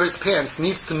doesn't wear his pants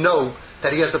needs to know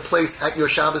that he has a place at your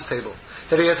Shabbos table,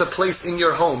 that he has a place in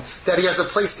your home, that he has a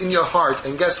place in your heart.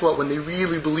 And guess what? When they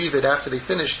really believe it after they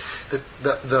finish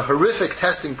the horrific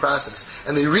testing process,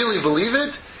 and they really believe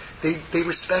it, they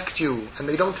respect you, and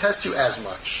they don't test you as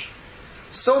much.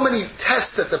 So many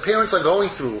tests that the parents are going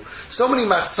through, so many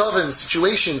matzavim,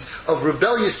 situations of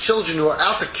rebellious children who are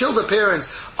out to kill the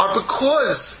parents, are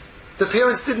because the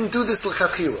parents didn't do this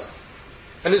l'chatchila.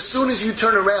 And as soon as you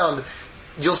turn around,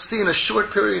 you'll see in a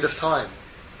short period of time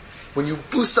when you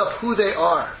boost up who they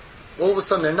are, all of a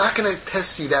sudden they're not going to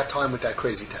test you that time with that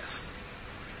crazy test.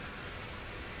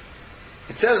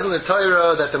 It says in the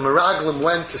Torah that the Meraglim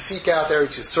went to seek out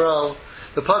Eretz Yisrael.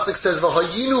 The pasuk says,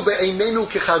 "V'hayinu be'einenu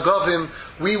kechagavim."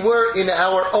 We were in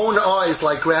our own eyes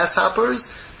like grasshoppers.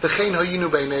 V'chein hayinu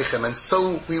be'einechem, and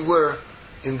so we were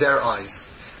in their eyes.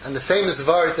 And the famous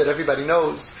vart that everybody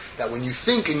knows, that when you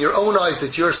think in your own eyes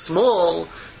that you're small,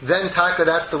 then taka,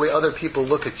 that's the way other people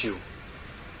look at you.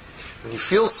 When you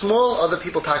feel small, other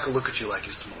people taka look at you like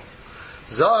you're small.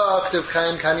 Zak Reb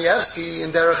Chaim Kanievsky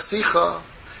in Derech Sicha,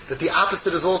 that the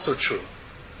opposite is also true.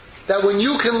 That when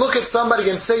you can look at somebody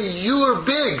and say, you are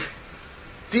big,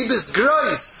 die bist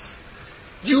groß,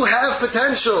 you have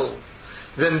potential,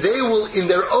 then they will, in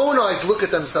their own eyes, look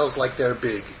at themselves like they're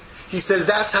big. He says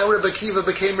that's how Rebbe Akiva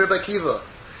became Rebbe Akiva.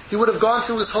 He would have gone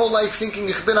through his whole life thinking,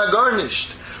 ich bin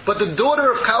agarnished. But the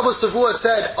daughter of Kalba Savua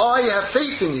said, I have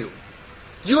faith in you.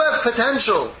 You have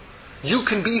potential. You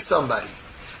can be somebody.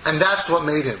 And that's what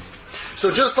made him.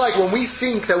 So just like when we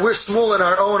think that we're small in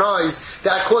our own eyes,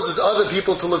 that causes other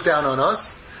people to look down on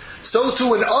us, so too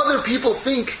when other people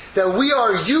think that we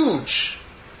are huge,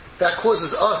 that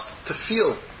causes us to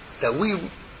feel that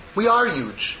we are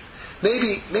huge.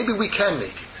 Maybe we can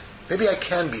make it. Maybe I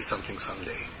can be something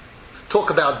someday. Talk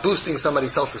about boosting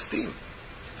somebody's self-esteem.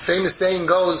 Famous saying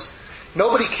goes,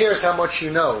 nobody cares how much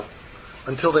you know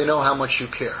until they know how much you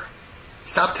care.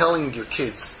 Stop telling your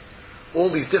kids all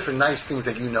these different nice things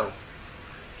that you know.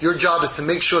 Your job is to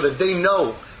make sure that they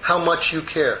know how much you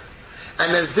care.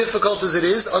 And as difficult as it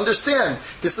is, understand,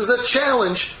 this is a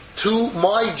challenge to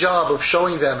my job of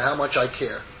showing them how much I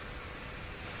care.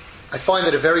 I find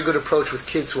that a very good approach with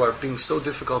kids who are being so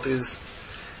difficult is,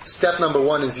 step number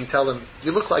one is you tell them,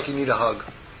 you look like you need a hug.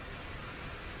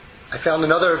 I found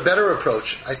another better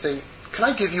approach. I say, can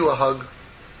I give you a hug?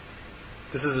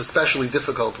 This is especially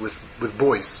difficult with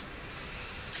boys.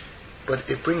 But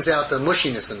it brings out the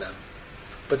mushiness in them.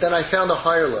 But then I found a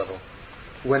higher level.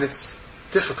 When it's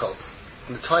difficult,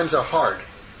 and the times are hard,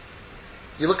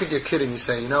 you look at your kid and you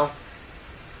say,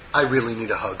 I really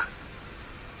need a hug.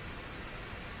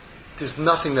 There's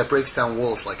nothing that breaks down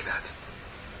walls like that.